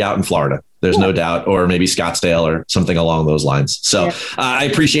can check you out in Florida. There's no doubt, or maybe Scottsdale or something along those lines. So I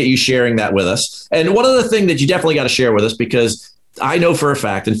appreciate you sharing that with us. And one other thing that you definitely got to share with us, because I know for a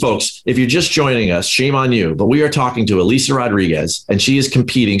fact, and folks, if you're just joining us, shame on you, but we are talking to Alisa Rodriguez, and she is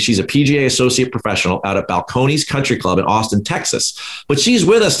competing. She's a PGA Associate Professional out at Balcones Country Club in Austin, Texas. But she's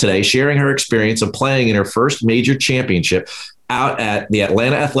with us today, sharing her experience of playing in her first major championship out at the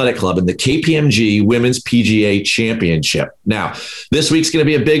Atlanta Athletic Club in the KPMG Women's PGA Championship. Now, this week's going to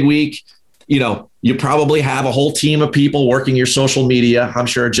be a big week. You probably have a whole team of people working your social media, I'm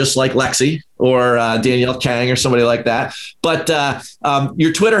sure, just like Lexi or Danielle Kang or somebody like that. But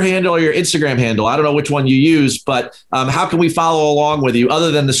your Twitter handle or your Instagram handle, I don't know which one you use, but how can we follow along with you other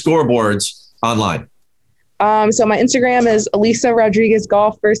than the scoreboards online? So my Instagram is Alisa Rodriguez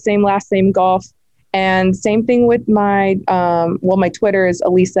Golf, first name, last name, golf. And same thing with my Twitter is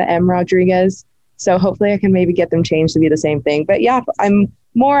Alisa M. Rodriguez. So hopefully I can maybe get them changed to be the same thing. But yeah, I'm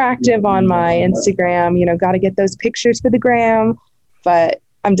more active on my Instagram, got to get those pictures for the gram, but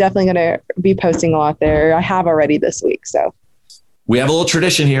I'm definitely going to be posting a lot there. I have already this week. So we have a little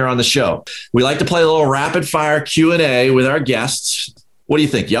tradition here on the show. We like to play a little rapid fire Q&A with our guests. What do you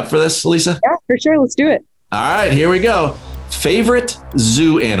think? You up for this, Alisa? Yeah, for sure. Let's do it. All right, here we go. Favorite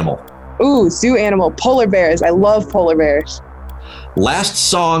zoo animal? Ooh, zoo animal, polar bears. I love polar bears. Last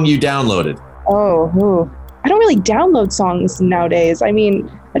song you downloaded? I don't really download songs nowadays. I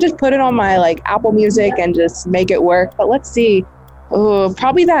just put it on my Apple Music and just make it work. But let's see.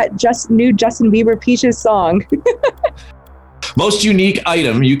 Probably that new Justin Bieber Peaches song. Most unique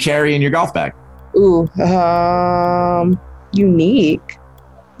item you carry in your golf bag? Unique.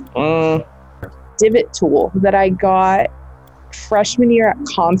 Divot tool that I got freshman year at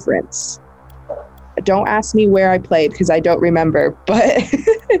conference. Don't ask me where I played because I don't remember, but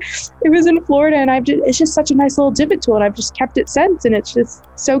it was in Florida, and it's just such a nice little divot tool, and I've just kept it since, and it's just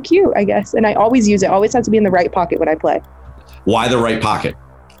so cute, I guess. And I always use it. Always has to be in the right pocket when I play. Why the right pocket?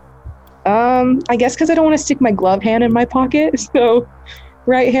 I guess because I don't want to stick my glove hand in my pocket. So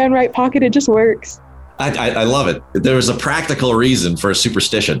right hand, right pocket, it just works. I love it. There was a practical reason for a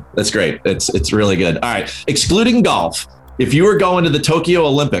superstition. That's great. It's really good. All right. Excluding golf, if you were going to the Tokyo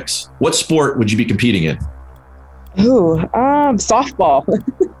Olympics, what sport would you be competing in? Softball.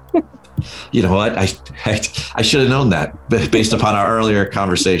 You know what? I should have known that based upon our earlier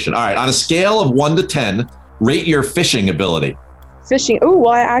conversation. All right. On a scale of 1 to 10, rate your fishing ability. Fishing.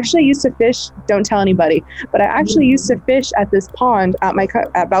 I actually used to fish. Don't tell anybody, but I actually used to fish at this pond at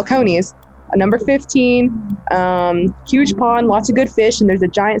Balcones, number 15. Huge pond, lots of good fish, and there's a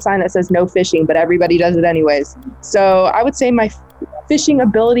giant sign that says no fishing, but everybody does it anyways. So I would say my fishing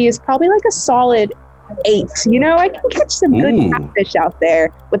ability is probably like a solid 8. I can catch some good catfish out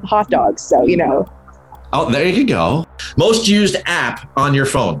there with hot dogs. So Oh, there you go. Most used app on your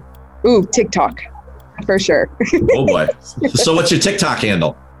phone? TikTok. For sure. Oh boy. So what's your TikTok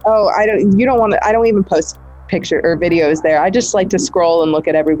handle? I don't even post picture or videos there. I just like to scroll and look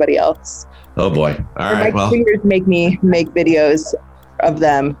at everybody else. Oh boy. All right. My fingers make me make videos of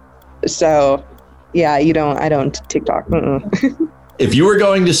them. So yeah, I don't TikTok. If you were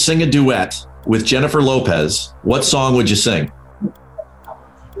going to sing a duet with Jennifer Lopez, what song would you sing?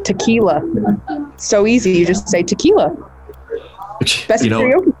 Tequila. So easy. You just say tequila. Best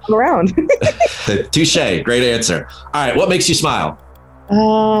karaoke around. Touche. Great answer. All right. What makes you smile?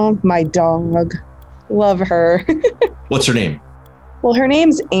 My dog. Love her. What's her name? Well, her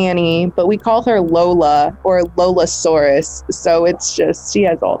name's Annie, but we call her Lola or Lolasaurus. So it's just, she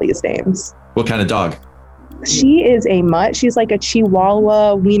has all these names. What kind of dog? She is a mutt. She's like a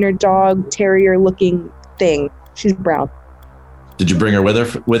Chihuahua, wiener dog, terrier looking thing. She's brown. Did you bring her with you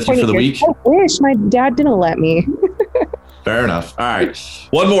for the week? I wish. My dad didn't let me. Fair enough. All right.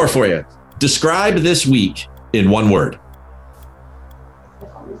 One more for you. Describe this week in one word.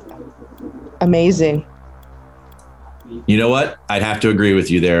 Amazing. You know what? I'd have to agree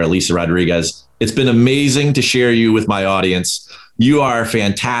with you there, Alisa Rodriguez. It's been amazing to share you with my audience. You are a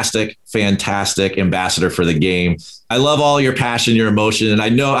fantastic, fantastic ambassador for the game. I love all your passion, your emotion. And I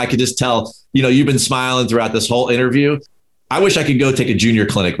know I could just tell, you've been smiling throughout this whole interview. I wish I could go take a junior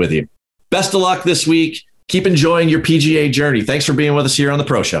clinic with you. Best of luck this week. Keep enjoying your PGA journey. Thanks for being with us here on the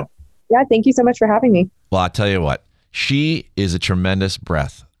Pro Show. Yeah, thank you so much for having me. Well, I'll tell you what, she is a tremendous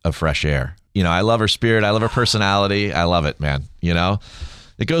breath of fresh air. I love her spirit. I love her personality. I love it, man.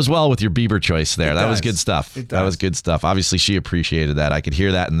 It goes well with your Bieber choice there. That was good stuff. That was good stuff. Obviously, she appreciated that. I could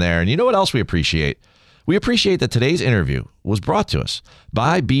hear that in there. And you know what else we appreciate? We appreciate that today's interview was brought to us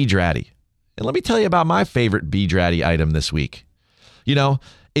by B. Draddy. And let me tell you about my favorite B. Draddy item this week.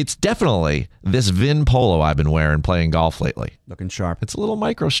 It's definitely this Vin polo I've been wearing playing golf lately. Looking sharp. It's a little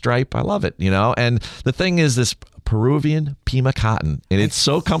micro stripe. I love it, And the thing is this Peruvian Pima cotton, and it's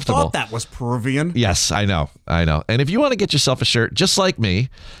so comfortable. I thought that was Peruvian. Yes, I know. And if you want to get yourself a shirt just like me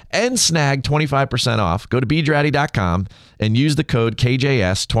and snag 25% off, go to bdraddy.com and use the code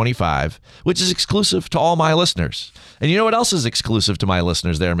KJS25, which is exclusive to all my listeners. And you know what else is exclusive to my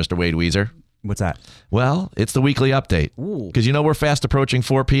listeners there, Mr. Wade Weezer? What's that? Well, it's the weekly update. Because we're fast approaching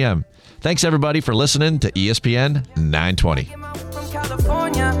 4 p.m. Thanks, everybody, for listening to ESPN 920. From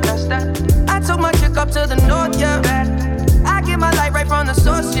California, that's that. I took my chick up to the north, yeah. I get my light right from the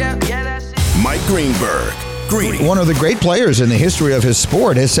source, yeah. Yeah, that's it. Mike Greenberg. One of the great players in the history of his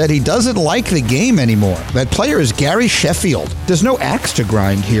sport has said he doesn't like the game anymore. That player is Gary Sheffield. There's no axe to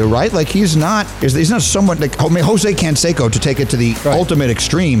grind here, right? Like he's not someone like Jose Canseco to take it to the ultimate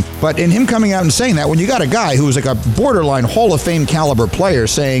extreme. But in him coming out and saying that, when you got a guy who's like a borderline Hall of Fame caliber player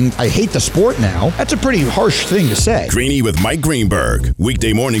saying, I hate the sport now, that's a pretty harsh thing to say. Greeny with Mike Greenberg.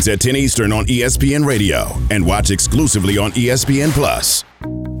 Weekday mornings at 10 Eastern on ESPN Radio. And watch exclusively on ESPN Plus.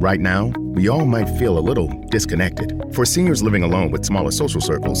 Right now, we all might feel a little disconnected. For seniors living alone with smaller social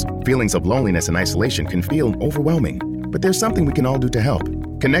circles, feelings of loneliness and isolation can feel overwhelming. But there's something we can all do to help.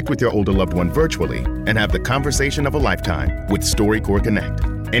 Connect with your older loved one virtually and have the conversation of a lifetime with StoryCorps Connect.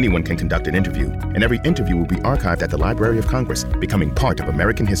 Anyone can conduct an interview, and every interview will be archived at the Library of Congress, becoming part of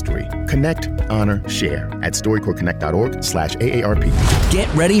American history. Connect, honor, share at StoryCorpsConnect.org/AARP.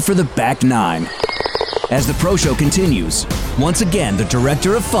 Get ready for the back nine. As the Pro Show continues, once again, the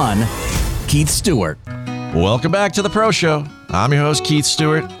Director of Fun, Keith Stewart. Welcome back to the Pro Show. I'm your host, Keith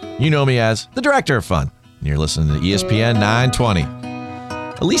Stewart. You know me as the Director of Fun. And you're listening to ESPN 920.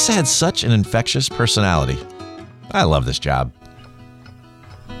 Alisa had such an infectious personality. I love this job.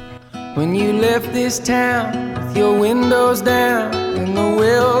 When you left this town with your windows down in the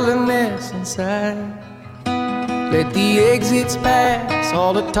wilderness inside, let the exits pass,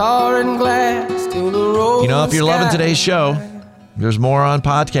 all the tar and glass till the road. If you're loving today's show, there's more on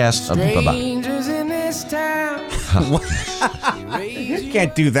podcast. Strangers in this town. You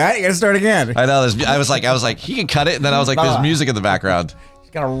can't do that. You gotta start again. I know. I was like, he can cut it, and then I was like, there's music in the background.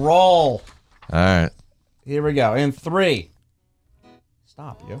 He's gotta roll. All right. Here we go. In 3.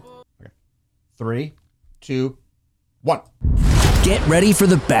 Stop, you. Okay. 3, 2, 1. Get ready for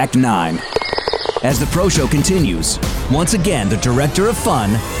the back nine. As the Pro Show continues, once again, the Director of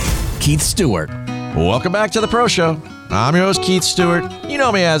Fun, Keith Stewart. Welcome back to the Pro Show. I'm your host, Keith Stewart. You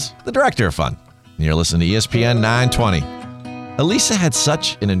know me as the Director of Fun. And you're listening to ESPN 920. Alisa had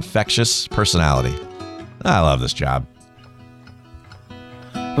such an infectious personality. I love this job.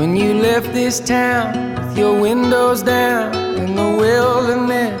 When you left this town with your windows down in the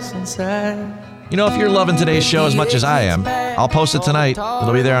wilderness inside. If you're loving today's show as much as I am, I'll post it tonight.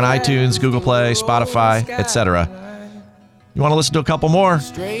 It'll be there on iTunes, Google Play, Spotify, etc. You want to listen to a couple more?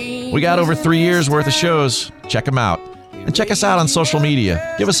 We got over 3 years worth of shows. Check them out. And check us out on social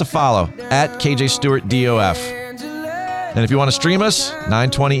media. Give us a follow at KJ Stewart DOF. And if you want to stream us,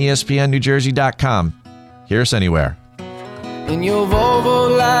 920ESPNNewJersey.com. Hear us anywhere. In your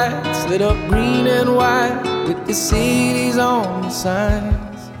Volvo lights lit up green and white with the cities on the signs.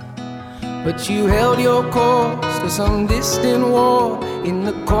 but you held your course to some distant war in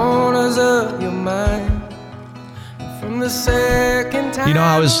the corners of your mind. From the second time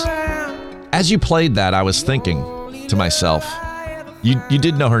as you played that, I was thinking to myself, you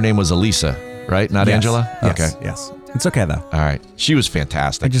did know her name was Alisa, right? Not yes. Angela? Yes, okay. Yes. It's okay, though. All right. She was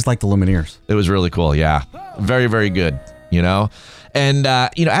fantastic. I just like the Lumineers. It was really cool, yeah. Very, very good, And,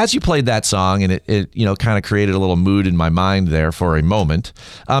 as you played that song and it kind of created a little mood in my mind there for a moment,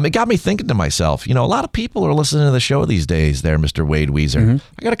 it got me thinking to myself, a lot of people are listening to the show these days there, Mr. Wade Weezer. Mm-hmm.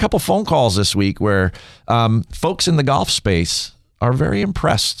 I got a couple phone calls this week where folks in the golf space are very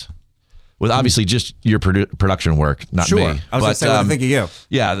impressed with obviously just your production work, not sure. me. I was going to say what I think of you.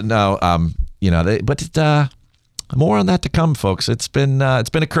 Yeah, no, more on that to come, folks. It's been a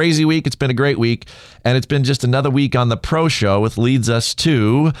crazy week. It's been a great week, and it's been just another week on the Pro Show, which leads us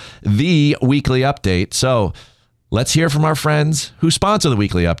to the weekly update. So let's hear from our friends who sponsor the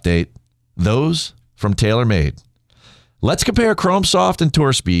weekly update, those from TaylorMade. Let's compare Chrome Soft and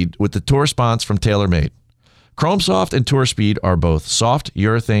Tour Speed with the Tour Response from TaylorMade. Chrome Soft and Tour Speed are both soft,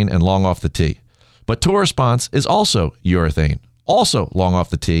 urethane, and long off the tee. But Tour Response is also urethane, also long off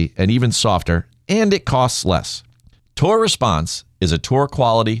the tee, and even softer, and it costs less. Tour Response is a tour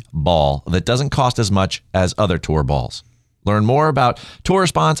quality ball that doesn't cost as much as other tour balls. Learn more about Tour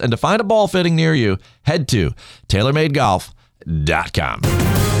Response and to find a ball fitting near you, head to TaylorMadeGolf.com.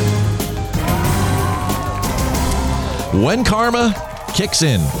 When karma kicks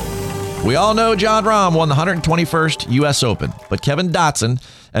in. We all know Jon Rahm won the 121st US Open, but Kevin Dotson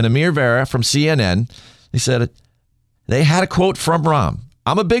and Amir Vera from CNN, they had a quote from Rahm.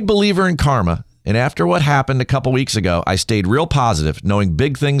 I'm a big believer in karma, and after what happened a couple weeks ago, I stayed real positive, knowing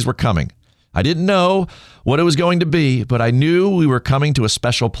big things were coming. I didn't know what it was going to be, but I knew we were coming to a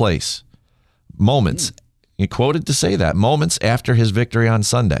special place. Moments, he quoted to say that, moments after his victory on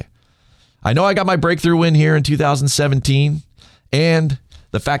Sunday. I know I got my breakthrough win here in 2017, and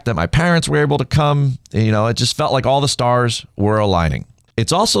the fact that my parents were able to come, it just felt like all the stars were aligning.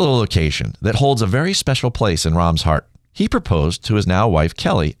 It's also a location that holds a very special place in Rahm's heart. He proposed to his now wife,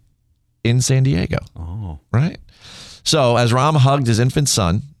 Kelly, in San Diego. Oh. Right? So as Rahm hugged his infant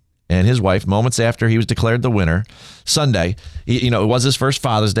son and his wife moments after he was declared the winner, Sunday, it was his first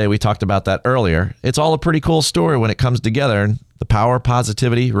Father's Day. We talked about that earlier. It's all a pretty cool story when it comes together, and the power of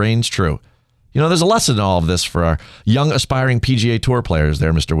positivity reigns true. There's a lesson in all of this for our young aspiring PGA Tour players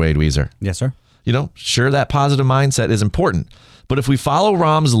there, Mr. Wade Weezer. Yes, sir. Sure, that positive mindset is important, but if we follow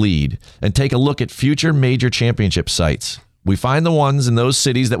Rahm's lead and take a look at future major championship sites, we find the ones in those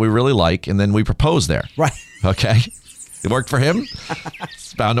cities that we really like, and then we propose there. Right. Okay? It worked for him.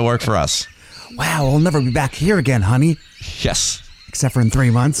 It's bound to work for us. Wow, we'll never be back here again, honey. Yes. Except for in 3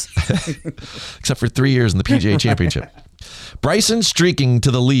 months. Except for 3 years in the PGA Championship. Bryson streaking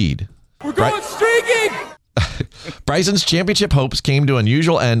to the lead. We're going streaking! Bryson's championship hopes came to an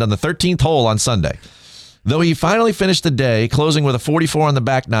unusual end on the 13th hole on Sunday. Though he finally finished the day, closing with a 44 on the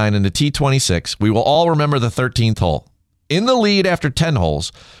back nine and a T26, we will all remember the 13th hole. In the lead after 10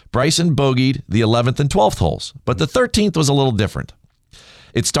 holes, Bryson bogeyed the 11th and 12th holes, but the 13th was a little different.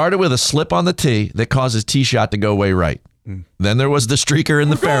 It started with a slip on the tee that caused his tee shot to go way right. Then there was the streaker in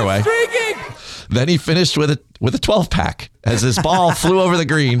the fairway. Then he finished with a 12-pack as his ball flew over the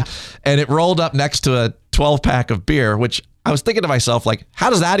green and it rolled up next to a 12-pack of beer, which I was thinking to myself, like, how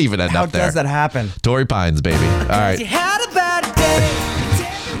does that even end up there? How does that happen? Torrey Pines, baby. All right.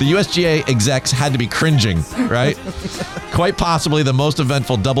 The USGA execs had to be cringing, right? Quite possibly the most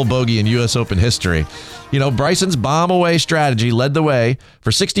eventful double bogey in US Open history. Bryson's bomb-away strategy led the way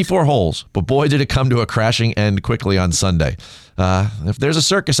for 64 holes, but boy, did it come to a crashing end quickly on Sunday. If there's a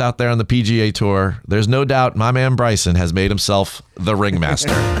circus out there on the PGA Tour, there's no doubt my man Bryson has made himself the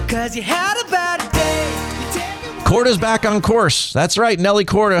ringmaster. Korda's back on course. That's right, Nelly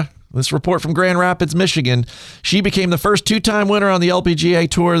Korda. This report from Grand Rapids, Michigan. She became the first two-time winner on the LPGA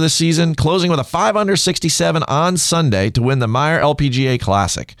Tour this season, closing with a 5-under 67 on Sunday to win the Meyer LPGA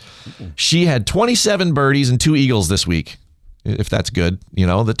Classic. She had 27 birdies and 2 eagles this week, if that's good. The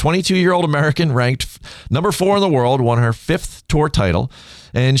 22-year-old American ranked number 4 in the world, won her 5th tour title,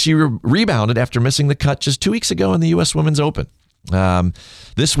 and she rebounded after missing the cut just 2 weeks ago in the US Women's Open.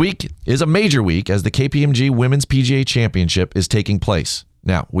 This week is a major week as the KPMG Women's PGA Championship is taking place.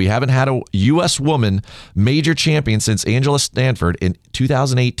 Now, we haven't had a U.S. woman major champion since Angela Stanford in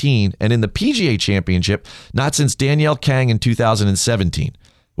 2018, and in the PGA Championship, not since Danielle Kang in 2017.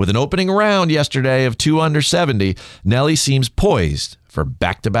 With an opening round yesterday of 2 under 70, Nelly seems poised for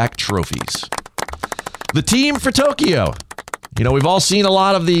back-to-back trophies. The team for Tokyo. You know, we've all seen a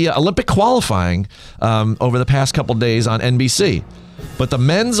lot of the Olympic qualifying over the past couple days on NBC. But the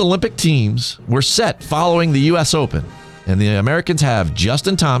men's Olympic teams were set following the US Open. And the Americans have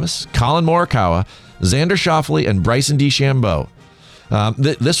Justin Thomas, Colin Morikawa, Xander Schauffele, and Bryson DeChambeau.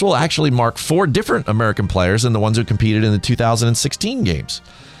 This will actually mark 4 different American players than the ones who competed in the 2016 games.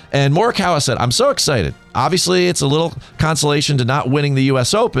 And Morikawa said, I'm so excited. Obviously, it's a little consolation to not winning the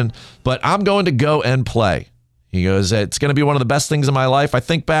US Open, but I'm going to go and play. He goes, it's going to be one of the best things in my life. I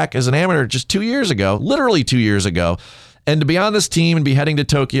think back as an amateur just 2 years ago, literally 2 years ago, and to be on this team and be heading to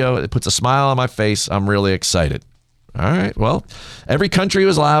Tokyo, it puts a smile on my face. I'm really excited. All right, well, every country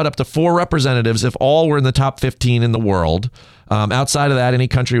was allowed up to 4 representatives if all were in the top 15 in the world. Outside of that, any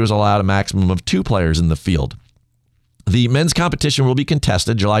country was allowed a maximum of 2 players in the field. The men's competition will be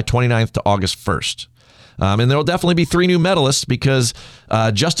contested July 29th to August 1st. And there will definitely be 3 new medalists because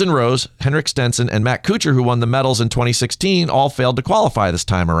Justin Rose, Henrik Stenson, and Matt Kuchar, who won the medals in 2016, all failed to qualify this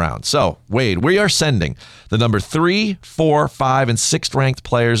time around. So, Wade, we are sending the number 3, 4, 5, and 6th ranked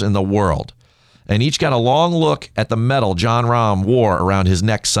players in the world. And each got a long look at the medal Jon Rahm wore around his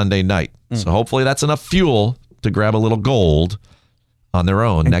neck Sunday night. So hopefully that's enough fuel to grab a little gold on their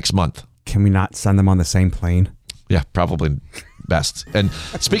own next month. Can we not send them on the same plane? Yeah, probably best. And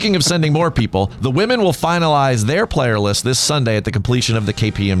speaking of sending more people, the women will finalize their player list this Sunday at the completion of the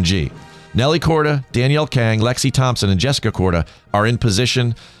KPMG. Nelly Korda, Danielle Kang, Lexi Thompson, and Jessica Korda are in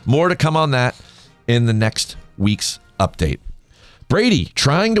position. More to come on that in the next week's update. Brady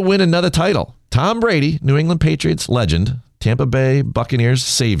trying to win another title. Tom Brady, New England Patriots legend, Tampa Bay Buccaneers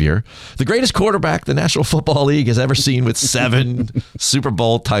savior, the greatest quarterback the National Football League has ever seen with 7 Super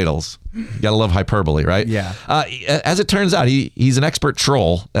Bowl titles. You gotta love hyperbole, right? Yeah. As it turns out, he's an expert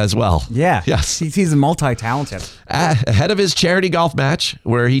troll as well. Yeah. Yes. He's multi-talented. Ahead of his charity golf match,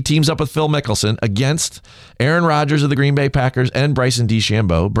 where he teams up with Phil Mickelson against Aaron Rodgers of the Green Bay Packers and Bryson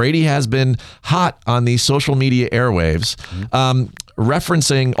DeChambeau, Brady has been hot on the social media airwaves,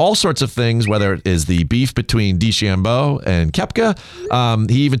 referencing all sorts of things, whether it is the beef between DeChambeau and Koepka.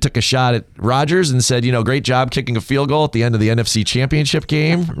 He even took a shot at Rodgers and said, great job kicking a field goal at the end of the NFC Championship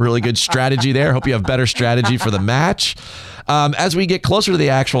game. Really good strategy there. Hope you have better strategy for the match. As we get closer to the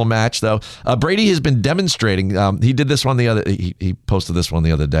actual match, though, Brady has been demonstrating. He did this one he posted this one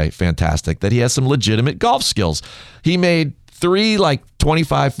the other day. Fantastic. That he has some legitimate golf skills. He made 3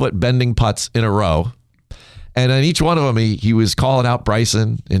 25-foot bending putts in a row. And on each one of them, he was calling out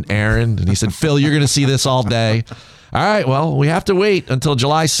Bryson and Aaron. And he said, Phil, you're going to see this all day. All right, well, we have to wait until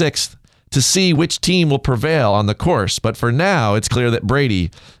July 6th to see which team will prevail on the course. But for now, it's clear that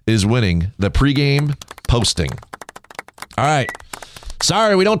Brady is winning the pregame posting. All right.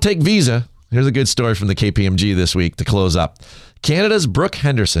 Sorry, we don't take Visa. Here's a good story from the KPMG this week to close up. Canada's Brooke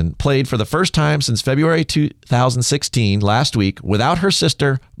Henderson played for the first time since February 2016 last week without her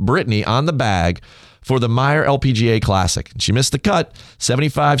sister, Brittany, on the bag for the Meyer LPGA Classic. She missed the cut,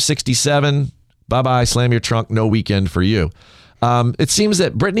 75-67. Bye-bye, slam your trunk, no weekend for you. It seems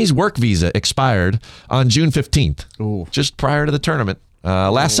that Brittany's work visa expired on June 15th, just prior to the tournament.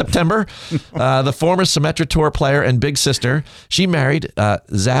 Last September, the former Symetra Tour player and big sister, she married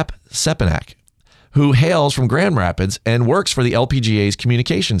Zap Sepanak, who hails from Grand Rapids and works for the LPGA's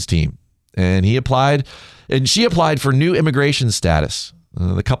communications team. And she applied for new immigration status.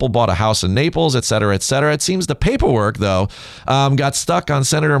 The couple bought a house in Naples, et cetera, et cetera. It seems the paperwork, though, got stuck on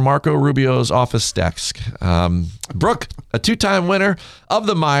Senator Marco Rubio's office desk. Brooke, a 2-time winner of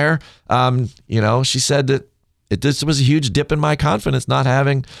the Meyer, she said that this was a huge dip in my confidence not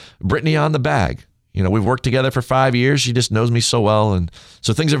having Brittany on the bag. We've worked together for 5 years. She just knows me so well, and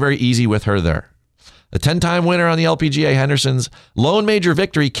so things are very easy with her there. The 10-time winner on the LPGA, Henderson's lone major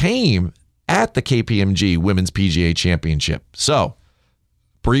victory came at the KPMG Women's PGA Championship. So,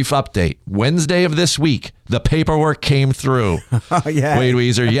 brief update. Wednesday of this week, the paperwork came through. Yeah. Wade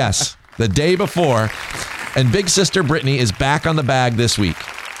Weezer, yes. The day before. And big sister Brittany is back on the bag this week.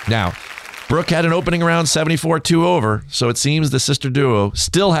 Now, Brooke had an opening round 74-2 over, so it seems the sister duo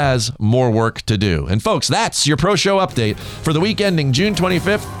still has more work to do. And folks, that's your Pro Show update for the week ending June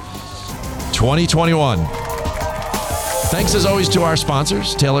 25th, 2021. Thanks as always to our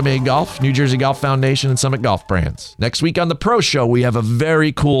sponsors, TaylorMade Golf, New Jersey Golf Foundation, and Summit Golf Brands. Next week on the Pro Show, we have a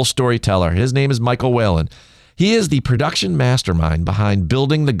very cool storyteller. His name is Michael Whalen. He is the production mastermind behind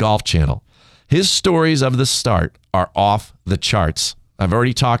Building the Golf Channel. His stories of the start are off the charts. I've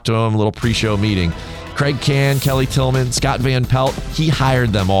already talked to him, a little pre-show meeting. Craig Can, Kelly Tillman, Scott Van Pelt, he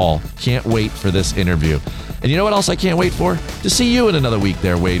hired them all. Can't wait for this interview. And you know what else I can't wait for? To see you in another week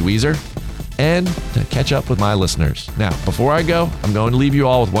there, Wade Weezer. And to catch up with my listeners. Now, before I go, I'm going to leave you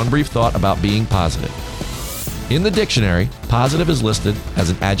all with one brief thought about being positive. In the dictionary, positive is listed as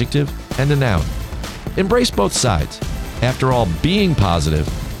an adjective and a noun. Embrace both sides. After all, being positive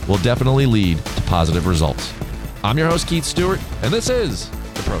will definitely lead to positive results. I'm your host, Keith Stewart, and this is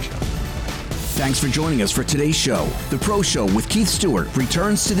The Pro Show. Thanks for joining us for today's show. The Pro Show with Keith Stewart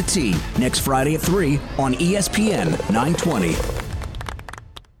returns to the tee next Friday at 3 on ESPN 920.